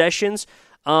some possessions,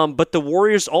 but the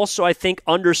Warriors also, I think,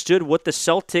 understood what the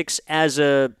Celtics as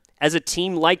a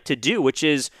team like to do, which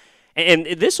is, and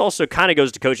this also kind of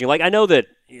goes to coaching. Like, I know that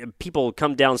people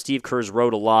come down Steve Kerr's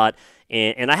road a lot,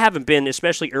 and I haven't been,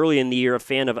 especially early in the year, a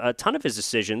fan of a ton of his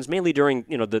decisions, mainly during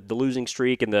the losing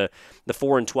streak and the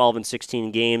 4-12 and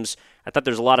 16 games. I thought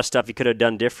there's a lot of stuff he could have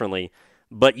done differently.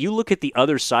 But you look at the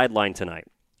other sideline tonight,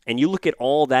 and you look at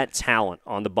all that talent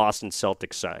on the Boston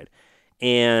Celtics side,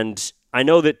 and I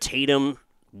know that Tatum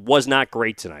was not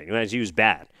great tonight. He was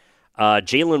bad.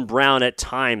 Jaylen Brown at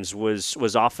times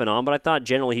was off and on, but I thought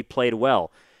generally he played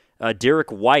well.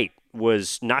 Derek White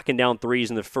was knocking down threes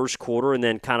in the first quarter and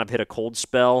then kind of hit a cold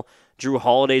spell. Drew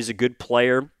Holiday's a good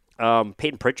player.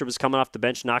 Peyton Pritchard was coming off the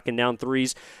bench knocking down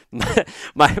threes.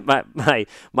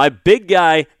 My big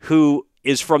guy who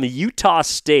is from Utah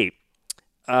State,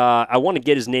 I want to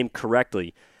get his name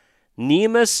correctly,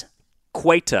 Neemias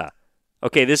Queta.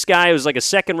 Okay, this guy was like a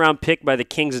second-round pick by the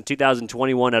Kings in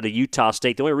 2021 out of Utah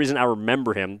State. The only reason I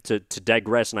remember him, to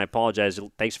digress, and I apologize,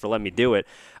 thanks for letting me do it,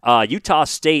 Utah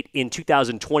State in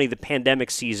 2020, the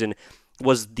pandemic season,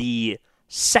 was the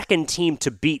second team to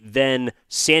beat then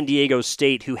San Diego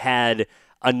State, who had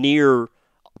a near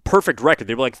perfect record.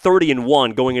 They were like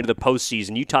 30-1 going into the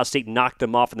postseason. Utah State knocked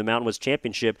them off in the Mountain West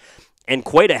Championship, and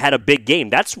Queta had a big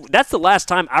game. That's the last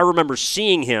time I remember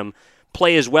seeing him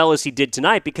play as well as he did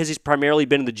tonight, because he's primarily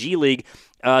been in the G League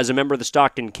as a member of the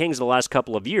Stockton Kings the last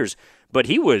couple of years. But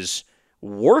he was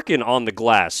working on the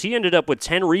glass. He ended up with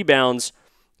 10 rebounds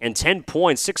and 10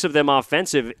 points, 6 of them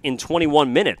offensive, in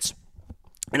 21 minutes.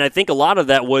 And I think a lot of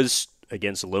that was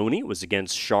against Looney, was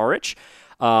against Saric.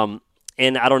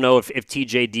 And I don't know if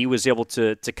TJD was able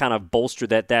to kind of bolster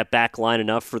that back line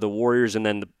enough for the Warriors, and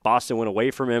then Boston went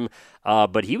away from him.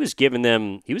 But he was giving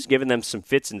them some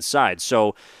fits inside.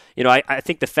 So, I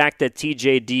think the fact that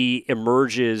TJD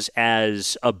emerges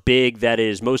as a big that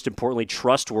is most importantly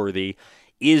trustworthy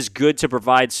is good to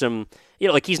provide some.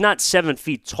 Like, he's not 7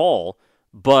 feet tall,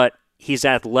 but he's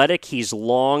athletic, he's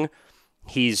long,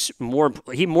 he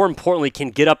more importantly can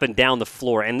get up and down the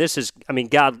floor. And this is, I mean,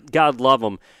 God love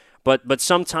him, but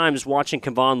sometimes watching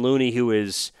Kevon Looney, who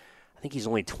is, I think he's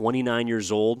only 29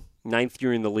 years old, 9th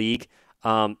year in the league,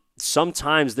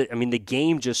 sometimes the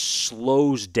game just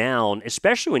slows down,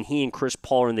 especially when he and Chris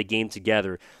Paul are in the game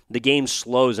together. The game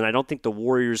slows, and I don't think the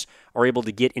Warriors are able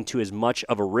to get into as much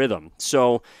of a rhythm.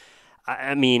 So,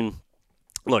 I mean,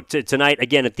 look, tonight,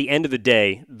 again, at the end of the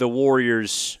day, the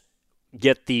Warriors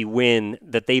get the win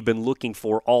that they've been looking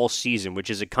for all season, which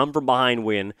is a come-from-behind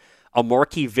win, a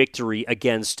marquee victory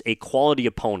against a quality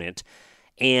opponent,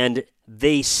 and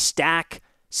they stack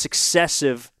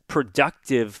successive,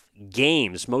 productive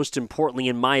games, most importantly,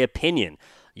 in my opinion.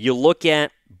 You look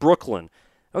at Brooklyn.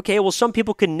 Okay, well, some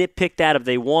people can nitpick that if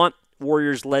they want.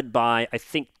 Warriors led by, I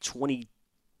think, 17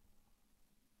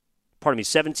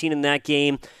 in that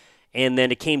game. And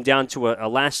then it came down to a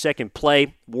last-second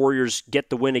play. Warriors get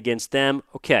the win against them.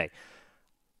 Okay,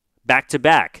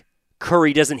 back-to-back.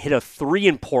 Curry doesn't hit a three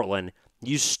in Portland.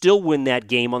 You still win that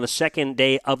game on the second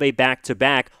day of a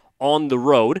back-to-back on the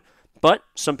road. But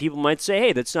some people might say,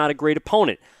 hey, that's not a great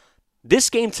opponent. This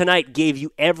game tonight gave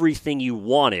you everything you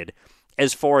wanted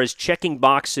as far as checking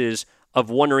boxes of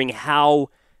wondering how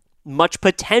much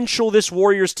potential this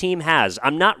Warriors team has.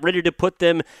 I'm not ready to put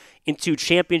them into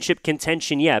championship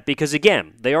contention yet because,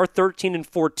 again, they are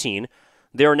 13-14.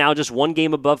 They are now just one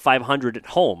game above 500 at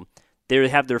home. They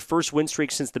have their first win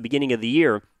streak since the beginning of the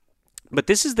year. But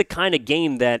this is the kind of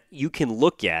game that you can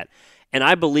look at, and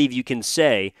I believe you can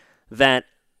say that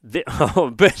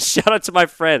but shout out to my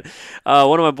friend.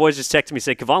 One of my boys just texted me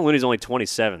saying, Kevon Looney's only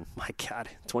 27. My God,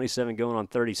 27 going on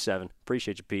 37.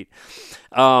 Appreciate you, Pete.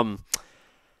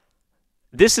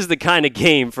 This is the kind of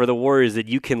game for the Warriors that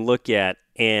you can look at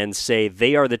and say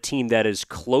they are the team that is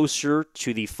closer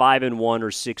to the 5-1 or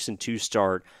 6-2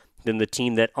 start than the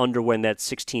team that underwent that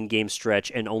 16-game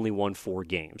stretch and only won 4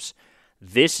 games.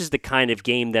 This is the kind of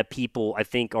game that people, I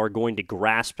think, are going to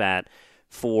grasp at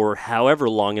for however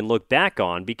long and look back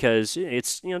on because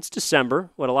it's December.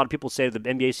 What a lot of people say the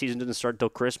NBA season doesn't start until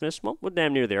Christmas. Well, we're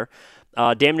damn near there.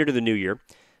 Damn near to the new year.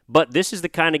 But this is the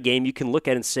kind of game you can look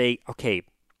at and say, okay,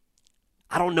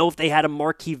 I don't know if they had a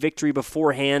marquee victory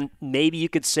beforehand. Maybe you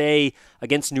could say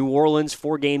against New Orleans,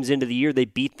 4 games into the year, they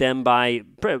beat them by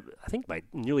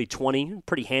nearly 20,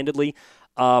 pretty handedly.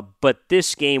 But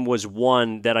this game was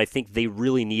one that I think they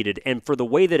really needed. And for the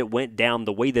way that it went down,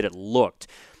 the way that it looked,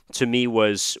 to me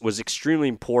was extremely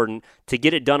important. To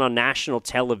get it done on national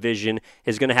television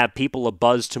is going to have people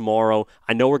abuzz tomorrow.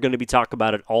 I know we're going to be talking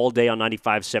about it all day on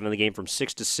 95.7, the game from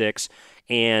 6 to 6,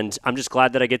 and I'm just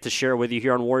glad that I get to share with you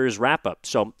here on Warriors Wrap-Up.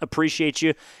 So appreciate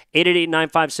you.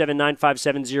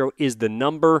 888-957-9570 is the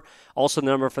number. Also the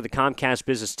number for the Comcast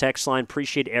Business Text line.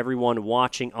 Appreciate everyone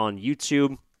watching on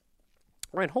YouTube.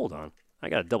 All right, hold on. I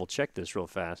got to double-check this real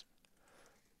fast.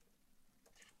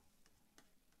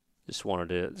 Just wanted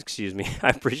to, excuse me, I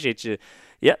appreciate you.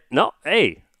 Yeah, no,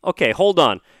 hey, okay, hold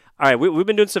on. All right, we've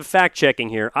been doing some fact-checking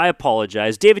here. I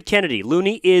apologize. David Kennedy,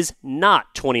 Looney is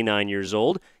not 29 years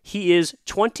old. He is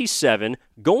 27,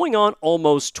 going on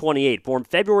almost 28. Born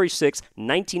February 6,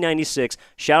 1996.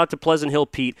 Shout out to Pleasant Hill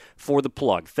Pete for the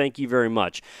plug. Thank you very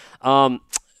much. From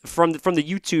the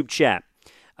YouTube chat,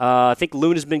 I think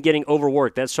Loon has been getting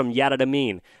overworked. That's from Yada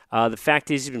Amin. The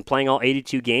fact is he's been playing all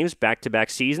 82 games,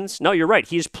 back-to-back seasons. No, you're right.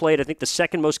 He's played, I think, the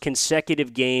second most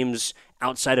consecutive games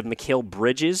outside of Mikal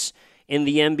Bridges in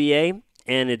the NBA,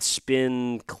 and it's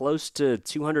been close to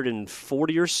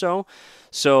 240 or so.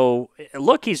 So,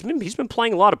 look, he's been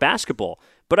playing a lot of basketball.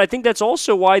 But I think that's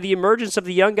also why the emergence of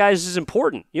the young guys is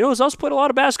important. You know who's else played a lot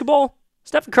of basketball?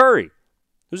 Stephen Curry.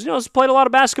 Who's else played a lot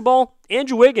of basketball?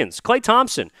 Andrew Wiggins, Klay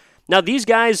Thompson. Now, these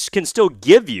guys can still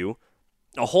give you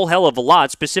a whole hell of a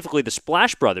lot, specifically the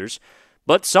Splash Brothers,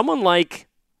 but someone like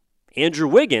Andrew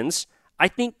Wiggins, I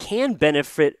think, can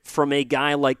benefit from a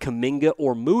guy like Kuminga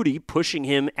or Moody pushing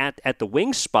him at the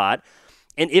wing spot.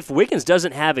 And if Wiggins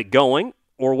doesn't have it going,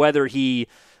 or whether he,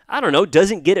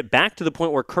 doesn't get it back to the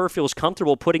point where Kerr feels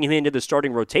comfortable putting him into the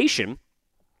starting rotation,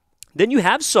 then you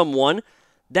have someone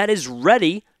that is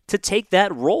ready to take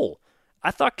that role.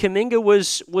 I thought Kuminga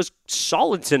was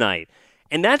solid tonight.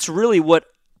 And that's really what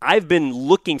I've been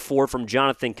looking for from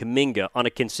Jonathan Kuminga on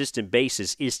a consistent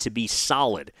basis, is to be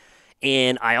solid.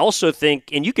 And I also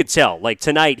think, and you could tell, like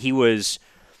tonight he was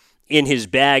in his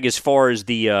bag as far as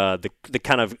the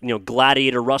kind of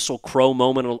gladiator Russell Crowe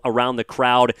moment around the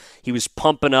crowd. He was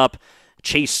pumping up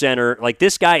Chase Center. Like,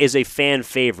 this guy is a fan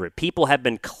favorite. People have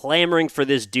been clamoring for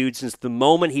this dude since the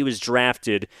moment he was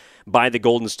drafted by the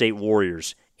Golden State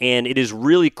Warriors. And it is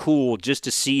really cool just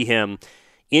to see him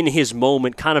in his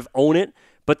moment, kind of own it,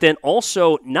 but then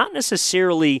also not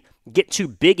necessarily get too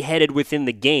big-headed within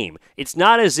the game. It's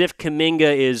not as if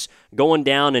Kuminga is going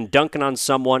down and dunking on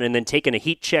someone and then taking a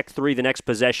heat check three the next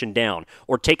possession down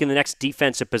or taking the next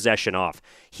defensive possession off.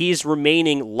 He's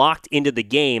remaining locked into the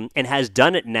game and has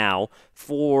done it now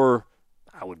for,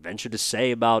 I would venture to say,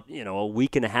 about a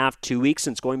week and a half, 2 weeks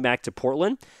since going back to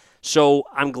Portland. So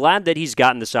I'm glad that he's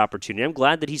gotten this opportunity. I'm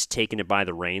glad that he's taken it by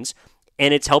the reins.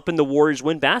 And it's helping the Warriors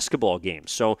win basketball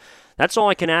games. So that's all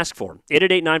I can ask for.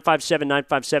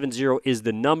 888-957-9570 is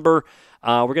the number.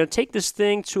 We're going to take this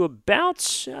thing to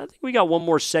about, I think we got one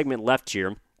more segment left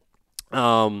here.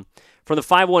 From the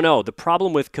 510, the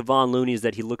problem with Kevon Looney is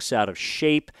that he looks out of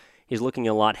shape. He's looking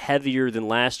a lot heavier than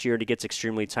last year and he gets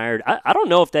extremely tired. I don't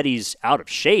know if that he's out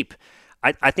of shape.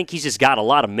 I think he's just got a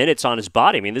lot of minutes on his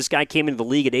body. I mean, this guy came into the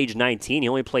league at age 19. He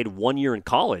only played 1 year in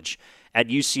college at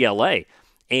UCLA.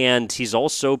 And he's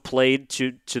also played,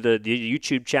 to the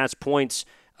YouTube chat's points,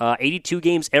 82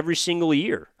 games every single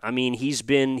year. I mean, he's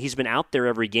been out there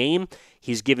every game.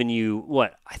 He's given you,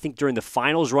 I think during the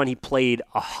finals run he played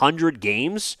 100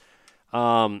 games.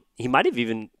 He might have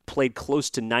even played close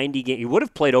to 90 games. He would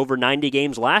have played over 90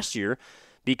 games last year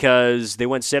because they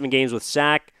went 7 games with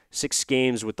Sac, 6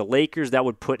 games with the Lakers. That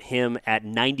would put him at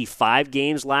 95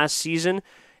 games last season,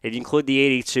 if you include the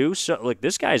 82. So, look,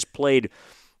 this guy's played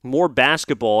more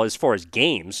basketball as far as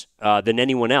games than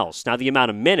anyone else. Now, the amount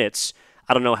of minutes,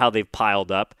 I don't know how they've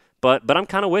piled up, but I'm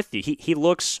kind of with you. He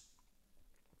looks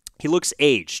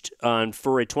aged, and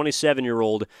for a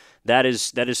 27-year-old, that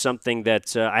is something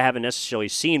that I haven't necessarily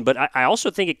seen. But I also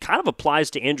think it kind of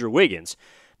applies to Andrew Wiggins.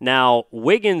 Now,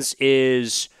 Wiggins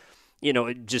is,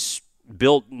 just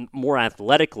built more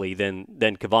athletically than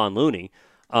Kevon Looney.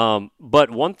 But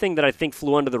one thing that I think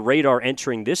flew under the radar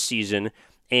entering this season.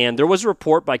 And there was a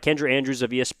report by Kendra Andrews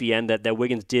of ESPN that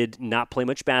Wiggins did not play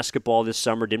much basketball this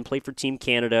summer, didn't play for Team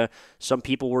Canada. Some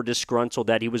people were disgruntled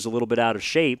that he was a little bit out of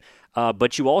shape.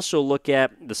 But you also look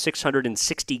at the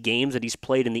 660 games that he's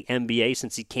played in the NBA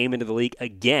since he came into the league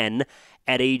again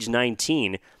at age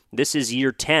 19. This is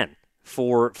year 10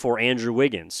 for Andrew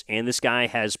Wiggins. And this guy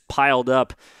has piled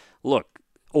up,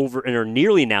 over or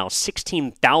nearly now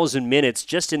 16,000 minutes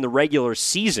just in the regular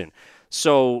season.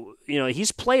 So,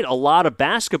 he's played a lot of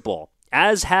basketball,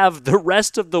 as have the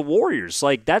rest of the Warriors.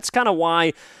 That's kind of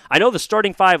why I know the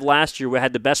starting five last year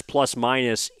had the best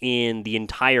plus-minus in the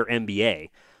entire NBA,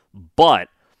 but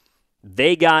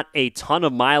they got a ton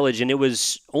of mileage, and it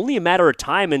was only a matter of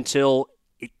time until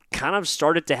it kind of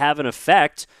started to have an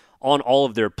effect on all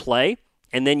of their play,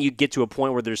 and then you get to a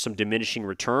point where there's some diminishing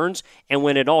returns, and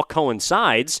when it all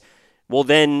coincides, well,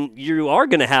 then you are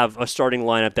going to have a starting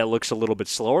lineup that looks a little bit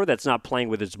slower, that's not playing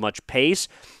with as much pace,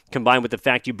 combined with the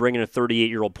fact you bring in a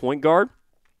 38-year-old point guard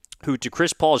who, to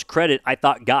Chris Paul's credit, I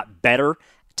thought got better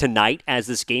tonight as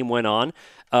this game went on,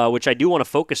 which I do want to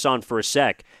focus on for a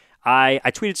sec. I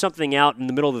tweeted something out in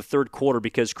the middle of the third quarter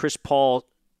because Chris Paul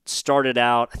started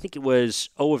out, I think it was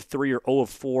 0 of 3 or 0 of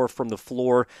 4 from the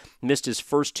floor, missed his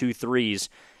first 2 threes,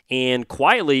 and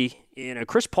quietly,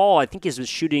 Chris Paul, I think, is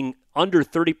shooting under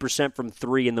 30% from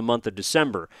 3 in the month of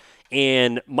December.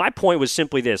 And my point was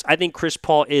simply this. I think Chris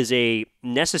Paul is a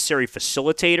necessary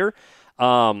facilitator.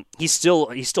 He's still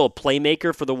a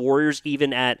playmaker for the Warriors,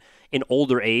 even at an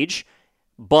older age.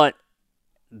 But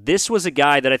this was a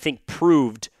guy that I think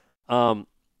proved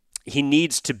he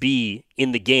needs to be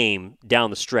in the game down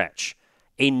the stretch.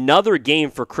 Another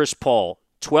game for Chris Paul,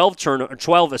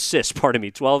 12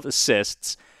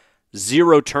 assists,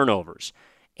 0 turnovers.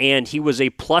 And he was a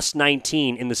plus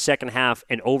 19 in the second half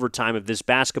and overtime of this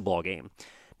basketball game.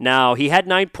 Now, he had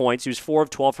 9 points. He was 4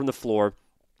 of 12 from the floor.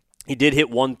 He did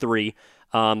hit 1 3.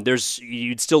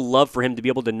 You'd still love for him to be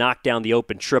able to knock down the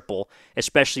open triple,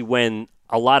 especially when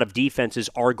a lot of defenses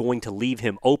are going to leave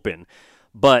him open.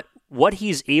 But what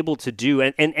he's able to do,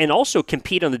 and also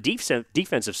compete on the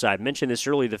defensive side, I mentioned this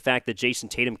earlier, the fact that Jason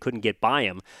Tatum couldn't get by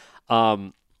him.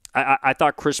 I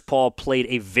thought Chris Paul played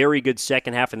a very good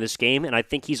second half in this game, and I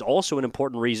think he's also an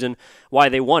important reason why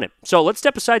they won it. So let's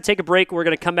step aside, take a break. We're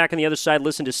going to come back on the other side,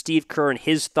 listen to Steve Kerr and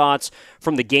his thoughts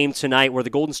from the game tonight where the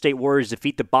Golden State Warriors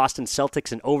defeat the Boston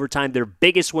Celtics in overtime, their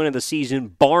biggest win of the season,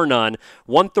 bar none,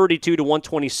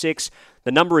 132-126.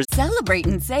 The number is... Celebrate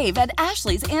and save at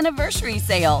Ashley's Anniversary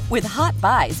Sale. With Hot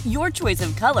Buys, your choice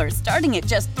of colors starting at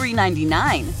just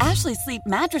 $3.99. Ashley Sleep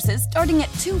mattresses starting at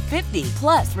 $2.50.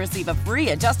 Plus, receive a free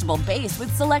adjustable base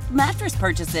with select mattress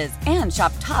purchases. And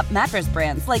shop top mattress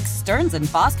brands like Stearns &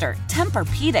 Foster,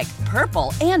 Tempur-Pedic,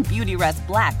 Purple, and Beautyrest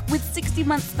Black with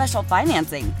 60-month special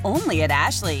financing. Only at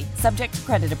Ashley. Subject to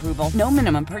credit approval. No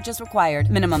minimum purchase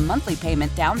required. Minimum monthly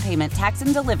payment, down payment, tax,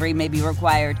 and delivery may be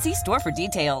required. See store for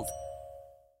details.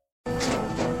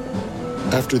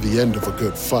 After the end of a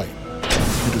good fight,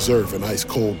 you deserve an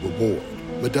ice-cold reward.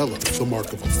 Modelo, the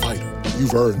mark of a fighter.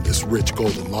 You've earned this rich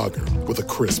golden lager with a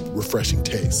crisp, refreshing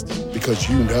taste. Because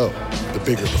you know, the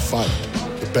bigger the fight,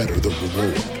 the better the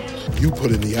reward. You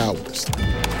put in the hours,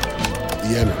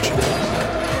 the energy,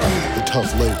 the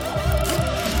tough labor.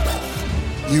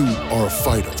 You are a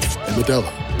fighter, and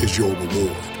Modelo is your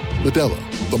reward. Modelo,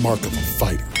 the mark of a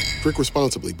fighter. Drink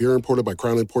responsibly. Beer imported by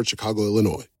Crown Imports, Chicago,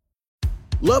 Illinois.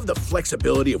 Love the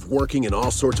flexibility of working in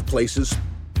all sorts of places?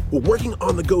 Well, working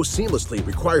on the go seamlessly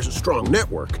requires a strong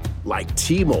network like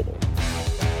T-Mobile.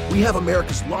 We have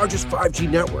America's largest 5G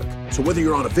network, so whether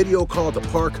you're on a video call at the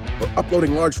park or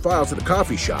uploading large files at a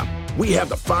coffee shop, we have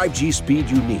the 5G speed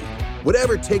you need.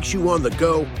 Whatever takes you on the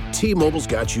go, T-Mobile's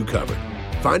got you covered.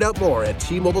 Find out more at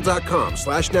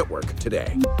T-Mobile.com/network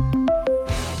today.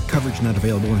 Coverage not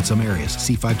available in some areas.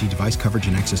 See 5G device coverage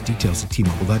and access details at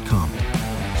T-Mobile.com.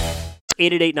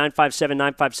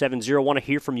 888-957-9570. Want to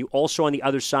hear from you also on the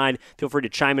other side. Feel free to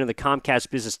chime in on the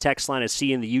Comcast Business text line. I see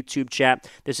you in the YouTube chat.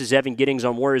 This is Evan Giddings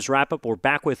on Warriors Wrap-Up. We're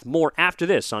back with more after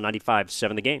this on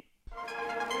 95.7 The Game.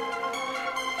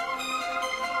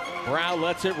 Brown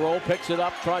lets it roll, picks it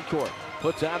up front court.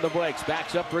 Puts on the brakes,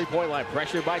 backs up three-point line.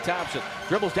 Pressured by Thompson.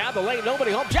 Dribbles down the lane,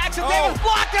 nobody home. Jackson Davis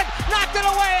blocked it, knocked it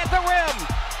away at the rim.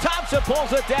 Thompson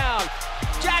pulls it down.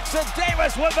 Jackson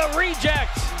Davis with the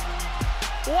reject.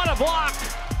 What a block.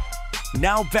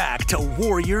 Now back to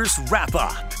Warriors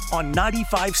Wrap-Up on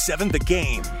 95.7 The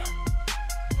Game.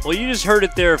 Well, you just heard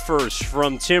it there first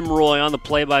from Tim Roy on the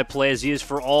play-by-play, as he is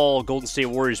for all Golden State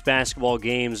Warriors basketball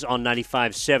games on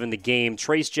 95.7 The Game.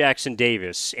 Trace Jackson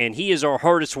Davis, and he is our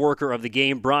hardest worker of the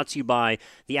game, brought to you by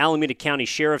the Alameda County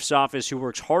Sheriff's Office, who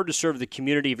works hard to serve the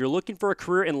community. If you're looking for a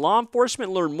career in law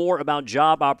enforcement, learn more about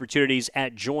job opportunities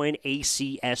at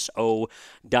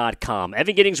joinacso.com.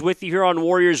 Evan Giddings with you here on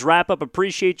Warriors Wrap-Up.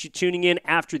 Appreciate you tuning in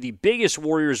after the biggest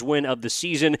Warriors win of the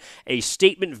season, a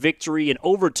statement victory, an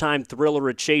overtime thriller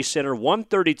at Chase Center,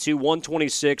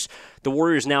 132-126. The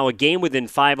Warriors now a game within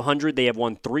 500. They have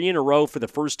won 3 in a row for the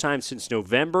first time since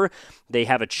November. They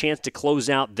have a chance to close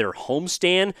out their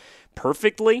homestand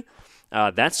perfectly.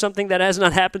 That's something that has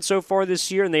not happened so far this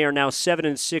year, and they are now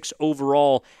 7-6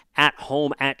 overall at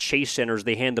home at Chase Center as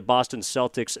they hand the Boston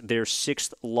Celtics their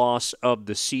 6th loss of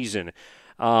the season.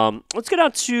 Let's get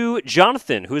out to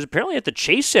Jonathan, who's apparently at the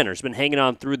Chase Center. Has been hanging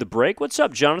on through the break. What's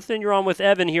up, Jonathan? You're on with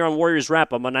Evan here on Warriors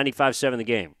Wrap. I'm on 95.7 The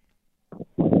Game.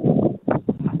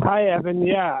 Hi, Evan.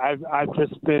 Yeah, I've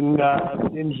just been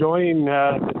enjoying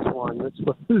this one. This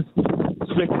was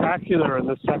spectacular in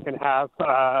the second half.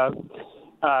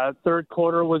 Third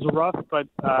quarter was rough, but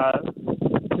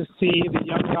to see the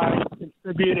young guys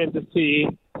contribute and to see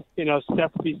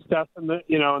Steph be Steph in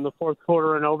the fourth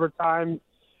quarter and overtime.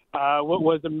 What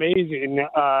was amazing.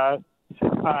 A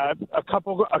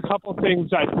couple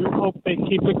things. I do hope they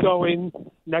keep it going.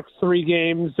 Next 3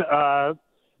 games,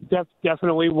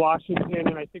 definitely Washington,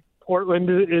 and I think Portland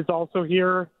is also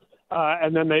here.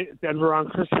 And then Denver on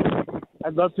Christmas.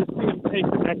 I'd love to see them take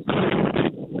the next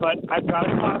 2, but I've got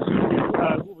a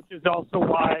caution, which is also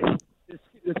why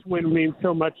this win means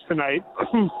so much tonight.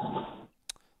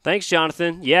 Thanks,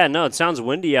 Jonathan. Yeah, no, it sounds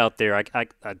windy out there. I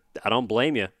don't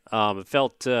blame you. It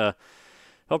felt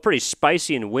pretty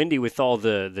spicy and windy with all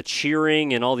the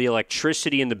cheering and all the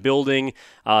electricity in the building.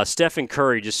 Stephen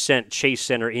Curry just sent Chase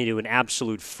Center into an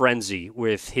absolute frenzy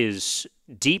with his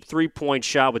deep three-point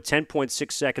shot with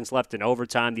 10.6 seconds left in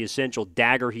overtime, the essential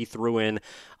dagger he threw in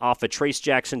off a Trace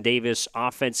Jackson Davis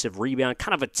offensive rebound,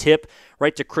 kind of a tip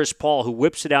right to Chris Paul, who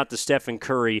whips it out to Stephen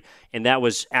Curry, and that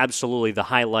was absolutely the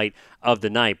highlight of the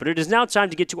night. But it is now time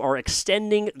to get to our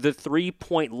extending the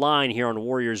three-point line here on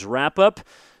Warriors Wrap-Up.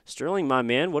 Sterling, my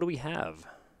man, what do we have?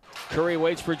 Curry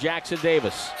waits for Jackson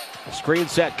Davis. Screen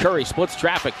set. Curry splits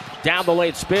traffic. Down the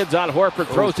lane, spins on Horford,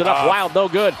 throws it up wild, no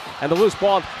good. And the loose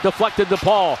ball deflected to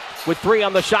Paul with 3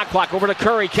 on the shot clock. Over to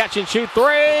Curry, catch and shoot 3.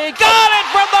 Got it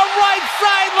from the right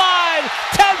sideline.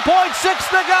 10.6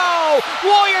 to go.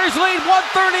 Warriors lead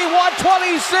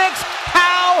 130-126.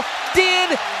 How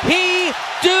did he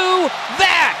do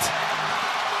that?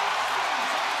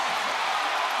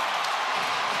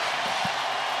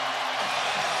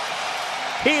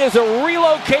 is a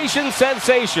relocation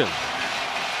sensation.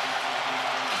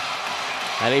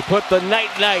 And he put the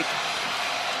night-night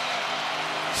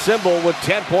symbol with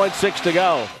 10.6 to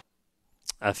go.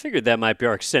 I figured that might be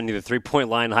our extending the three-point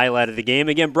line highlight of the game.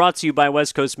 Again, brought to you by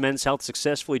West Coast Men's Health,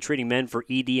 successfully treating men for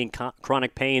ED and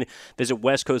chronic pain. Visit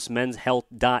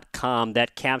westcoastmenshealth.com.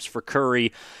 That caps for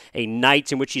Curry a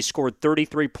night in which he scored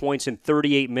 33 points in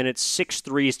 38 minutes, 6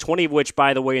 threes, 20 of which,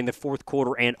 by the way, in the fourth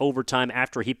quarter and overtime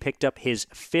after he picked up his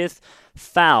 5th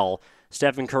foul.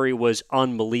 Stephen Curry was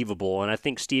unbelievable, and I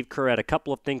think Steve Kerr had a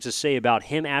couple of things to say about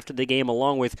him after the game,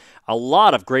 along with a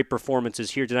lot of great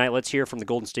performances here tonight. Let's hear from the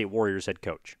Golden State Warriors head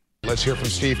coach. Let's hear from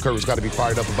Steve Kerr, who's got to be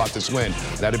fired up about this win.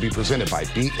 That'll be presented by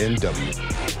BMW.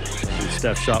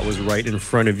 Steph's shot was right in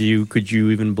front of you. Could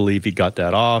you even believe he got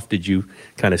that off? Did you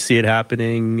kind of see it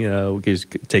happening?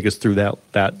 Take us through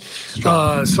that.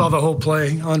 Saw the whole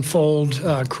play unfold.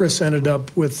 Chris ended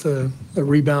up with the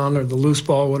rebound or the loose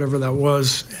ball, whatever that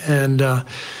was, and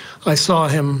I saw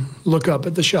him look up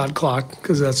at the shot clock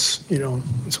because that's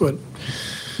what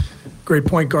great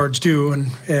point guards do,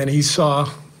 and he saw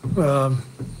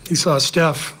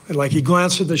Steph. Like, he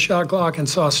glanced at the shot clock and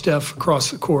saw Steph across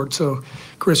the court, so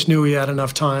Chris knew he had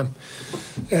enough time.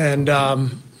 And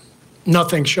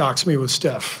nothing shocks me with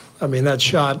Steph. I mean, that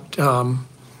shot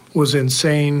was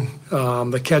insane,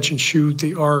 the catch and shoot,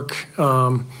 the arc.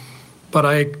 But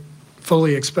I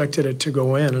fully expected it to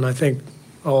go in, and I think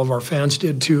all of our fans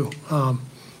did too. The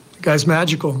guy's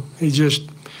magical.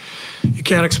 You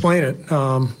can't explain it.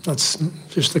 That's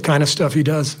just the kind of stuff he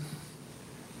does.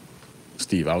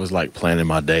 Steve, I was like planning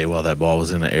my day while that ball was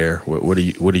in the air. What do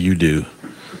you do?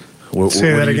 What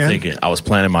are you thinking? I was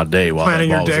planning my day while that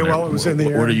ball was in the air. While it was in the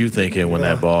air. What are you thinking when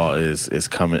that ball is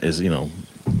coming?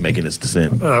 Making its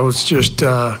descent? I was just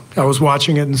I was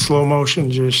watching it in slow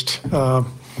motion. Just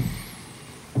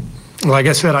like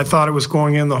I said, I thought it was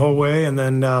going in the whole way, and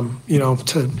then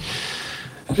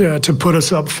to put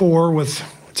us up 4 with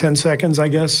 10 seconds, I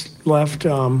guess, left.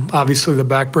 Obviously the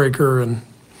backbreaker, and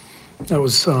that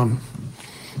was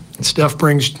Steph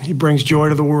brings joy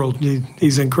to the world.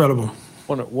 He's incredible.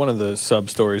 One of the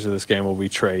sub-stories of this game will be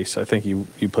Trace. I think you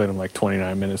played him like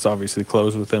 29 minutes, obviously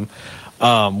closed with him.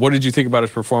 What did you think about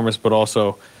his performance, but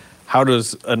also how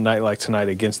does a night like tonight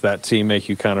against that team make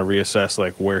you kind of reassess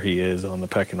like where he is on the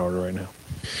pecking order right now?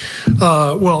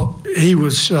 Well, he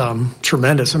was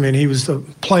tremendous. I mean, he was the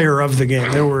player of the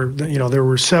game. There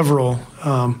were several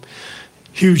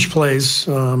huge plays.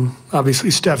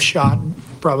 Obviously, Steph's shot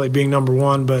probably being number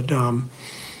one, but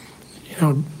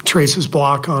Trace's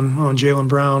block on Jaylen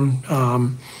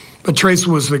Brown. But Trace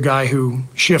was the guy who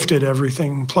shifted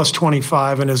everything, plus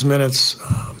 25 in his minutes.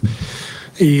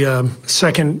 The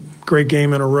second great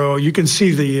game in a row. You can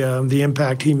see the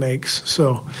impact he makes.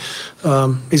 So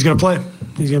he's going to play.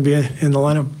 He's going to be in the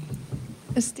lineup.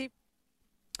 Steve.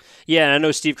 Yeah, and I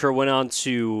know Steve Kerr went on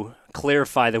to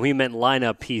clarify that when he meant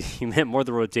lineup, he meant more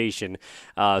the rotation.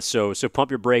 So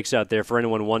pump your brakes out there for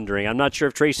anyone wondering. I'm not sure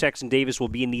if Trey Sexton-Davis will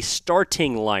be in the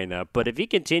starting lineup, but if he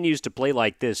continues to play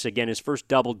like this, again, his first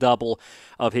double-double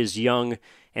of his young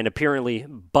and apparently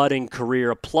budding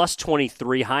career, plus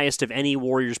 23, highest of any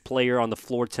Warriors player on the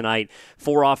floor tonight,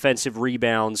 4 offensive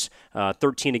rebounds,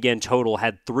 13 again total,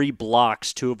 had 3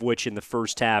 blocks, 2 of which in the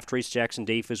first half. Trayce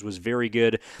Jackson-Davis was very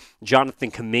good. Jonathan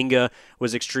Kuminga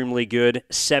was extremely good,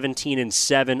 17 and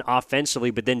 7 offensively,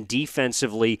 but then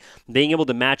defensively, being able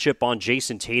to match up on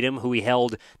Jason Tatum, who he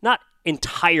held not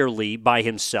entirely by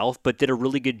himself, but did a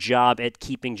really good job at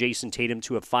keeping Jason Tatum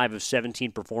to a 5 of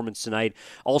 17 performance tonight.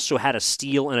 Also had a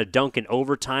steal and a dunk in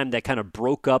overtime that kind of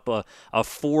broke up a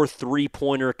 4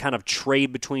 3-pointer kind of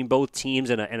trade between both teams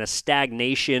and a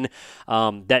stagnation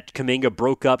that Kuminga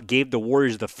broke up, gave the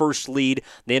Warriors the first lead.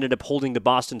 They ended up holding the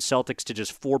Boston Celtics to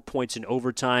just 4 points in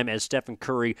overtime as Stephen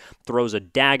Curry throws a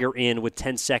dagger in with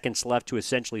 10 seconds left to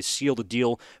essentially seal the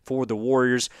deal for the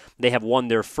Warriors. They have won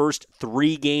their first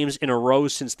 3 games in a row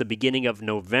since the beginning of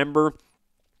November.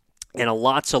 And a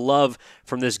lots of love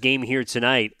from this game here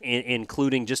tonight,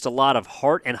 including just a lot of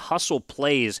heart and hustle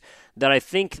plays that I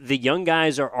think the young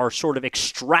guys are sort of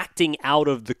extracting out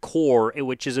of the core,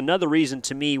 which is another reason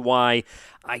to me why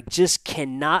I just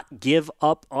cannot give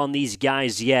up on these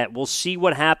guys yet. We'll see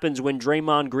what happens when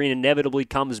Draymond Green inevitably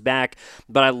comes back,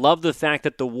 but I love the fact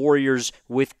that the Warriors,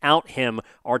 without him,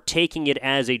 are taking it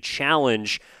as a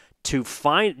challenge to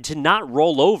not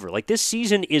roll over. Like, this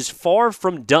season is far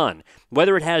from done,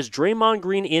 whether it has Draymond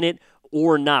Green in it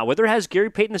or not, whether it has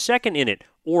Gary Payton II in it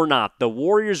or not. The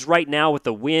Warriors right now with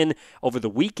the win over the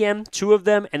weekend, 2 of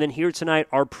them, and then here tonight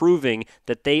are proving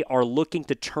that they are looking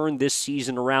to turn this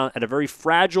season around at a very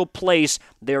fragile place.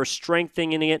 They are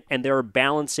strengthening it, and they are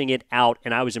balancing it out,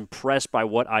 and I was impressed by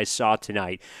what I saw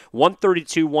tonight.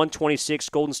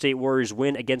 132-126, Golden State Warriors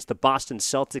win against the Boston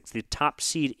Celtics, the top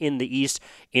seed in the East,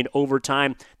 in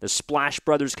overtime. The Splash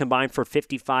Brothers combined for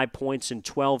 55 points and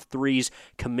 12 threes.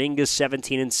 Kuminga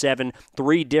 17-7.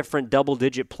 3 different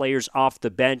double-digit players off the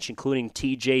bench, including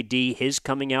TJD, his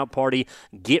coming out party.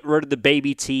 Get rid of the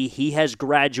baby T. He has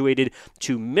graduated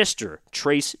to Mr.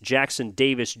 Trace Jackson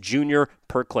Davis Jr.,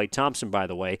 per Klay Thompson, by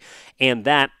the way. And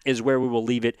that is where we will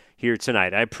leave it here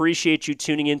tonight. I appreciate you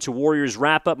tuning in to Warriors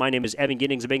Wrap-Up. My name is Evan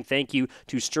Giddings. A big thank you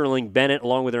to Sterling Bennett,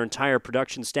 along with our entire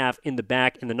production staff in the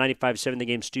back in the 95.7 The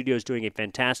Game studios, doing a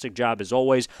fantastic job as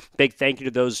always. Big thank you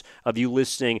to those of you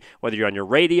listening, whether you're on your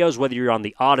radios, whether you're on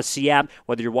the Odyssey app,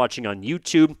 whether you're watching on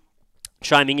YouTube,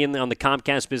 chiming in on the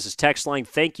Comcast Business text line.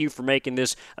 Thank you for making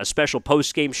this a special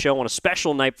post-game show on a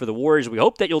special night for the Warriors. We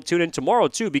hope that you'll tune in tomorrow,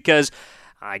 too, because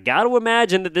I got to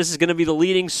imagine that this is going to be the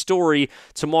leading story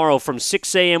tomorrow from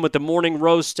 6 a.m. with the Morning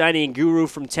Roast, Steiny and Guru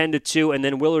from 10 to 2, and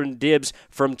then Willard and Dibbs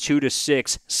from 2 to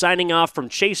 6. Signing off from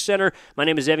Chase Center, my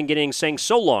name is Evan Giddings, saying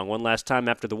so long one last time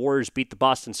after the Warriors beat the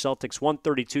Boston Celtics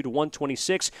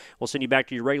 132-126. We'll send you back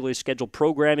to your regularly scheduled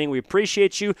programming. We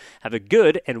appreciate you. Have a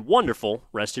good and wonderful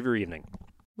rest of your evening.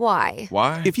 Why?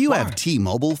 Why? If you have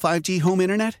T-Mobile 5G home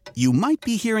internet, you might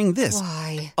be hearing this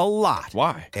Why? a lot.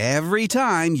 Why? Every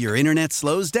time your internet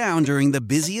slows down during the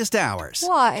busiest hours.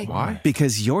 Why? Why?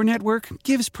 Because your network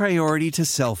gives priority to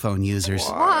cell phone users.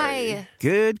 Why?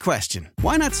 Good question.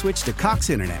 Why not switch to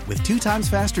Cox Internet with 2 times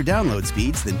faster download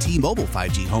speeds than T-Mobile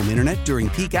 5G home internet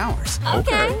during peak hours?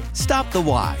 Okay. Stop the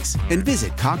whys and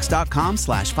visit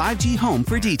cox.com/5G home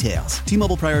for details.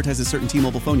 T-Mobile prioritizes certain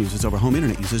T-Mobile phone users over home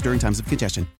internet users during times of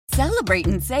congestion. Celebrate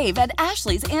and save at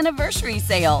Ashley's Anniversary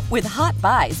Sale. With Hot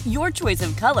Buys, your choice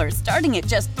of colors starting at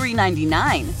just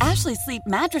 $3.99. Ashley Sleep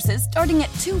mattresses starting at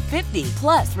 $2.50.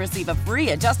 Plus, receive a free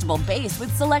adjustable base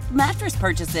with select mattress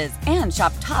purchases. And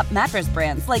shop top mattress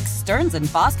brands like Stearns &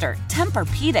 Foster,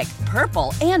 Tempur-Pedic,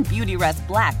 Purple, and Beautyrest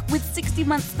Black with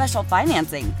 60-month special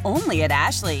financing. Only at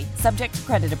Ashley. Subject to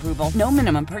credit approval. No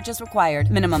minimum purchase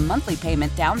required. Minimum monthly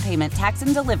payment, down payment, tax,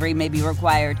 and delivery may be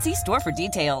required. See store for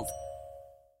details.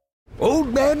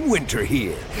 Old Man Winter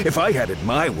here. If I had it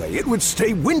my way, it would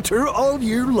stay winter all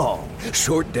year long.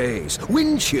 Short days,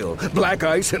 wind chill, black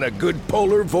ice, and a good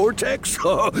polar vortex.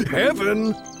 Oh,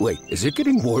 heaven. Wait, is it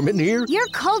getting warm in here? Your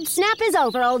cold snap is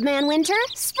over, Old Man Winter.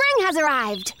 Spring has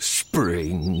arrived.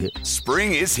 Spring.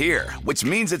 Spring is here, which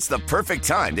means it's the perfect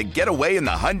time to get away in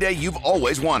the Hyundai you've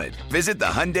always wanted. Visit the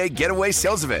Hyundai Getaway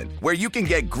Sales Event, where you can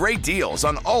get great deals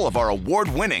on all of our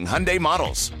award-winning Hyundai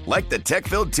models, like the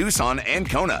tech-filled Tucson and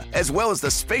Kona, as well as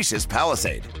the spacious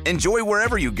Palisade. Enjoy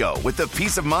wherever you go with the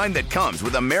peace of mind that comes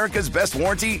with America's best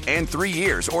warranty and 3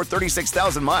 years or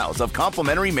 36,000 miles of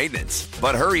complimentary maintenance.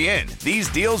 But hurry in, these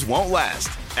deals won't last.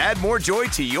 Add more joy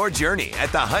to your journey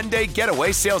at the Hyundai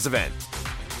Getaway Sales Event.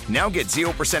 Now get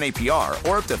 0% APR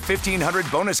or up to $1,500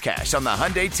 bonus cash on the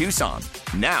Hyundai Tucson.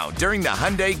 Now, during the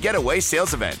Hyundai Getaway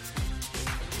Sales Event.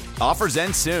 Offers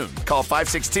end soon. Call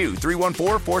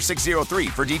 562-314-4603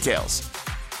 for details.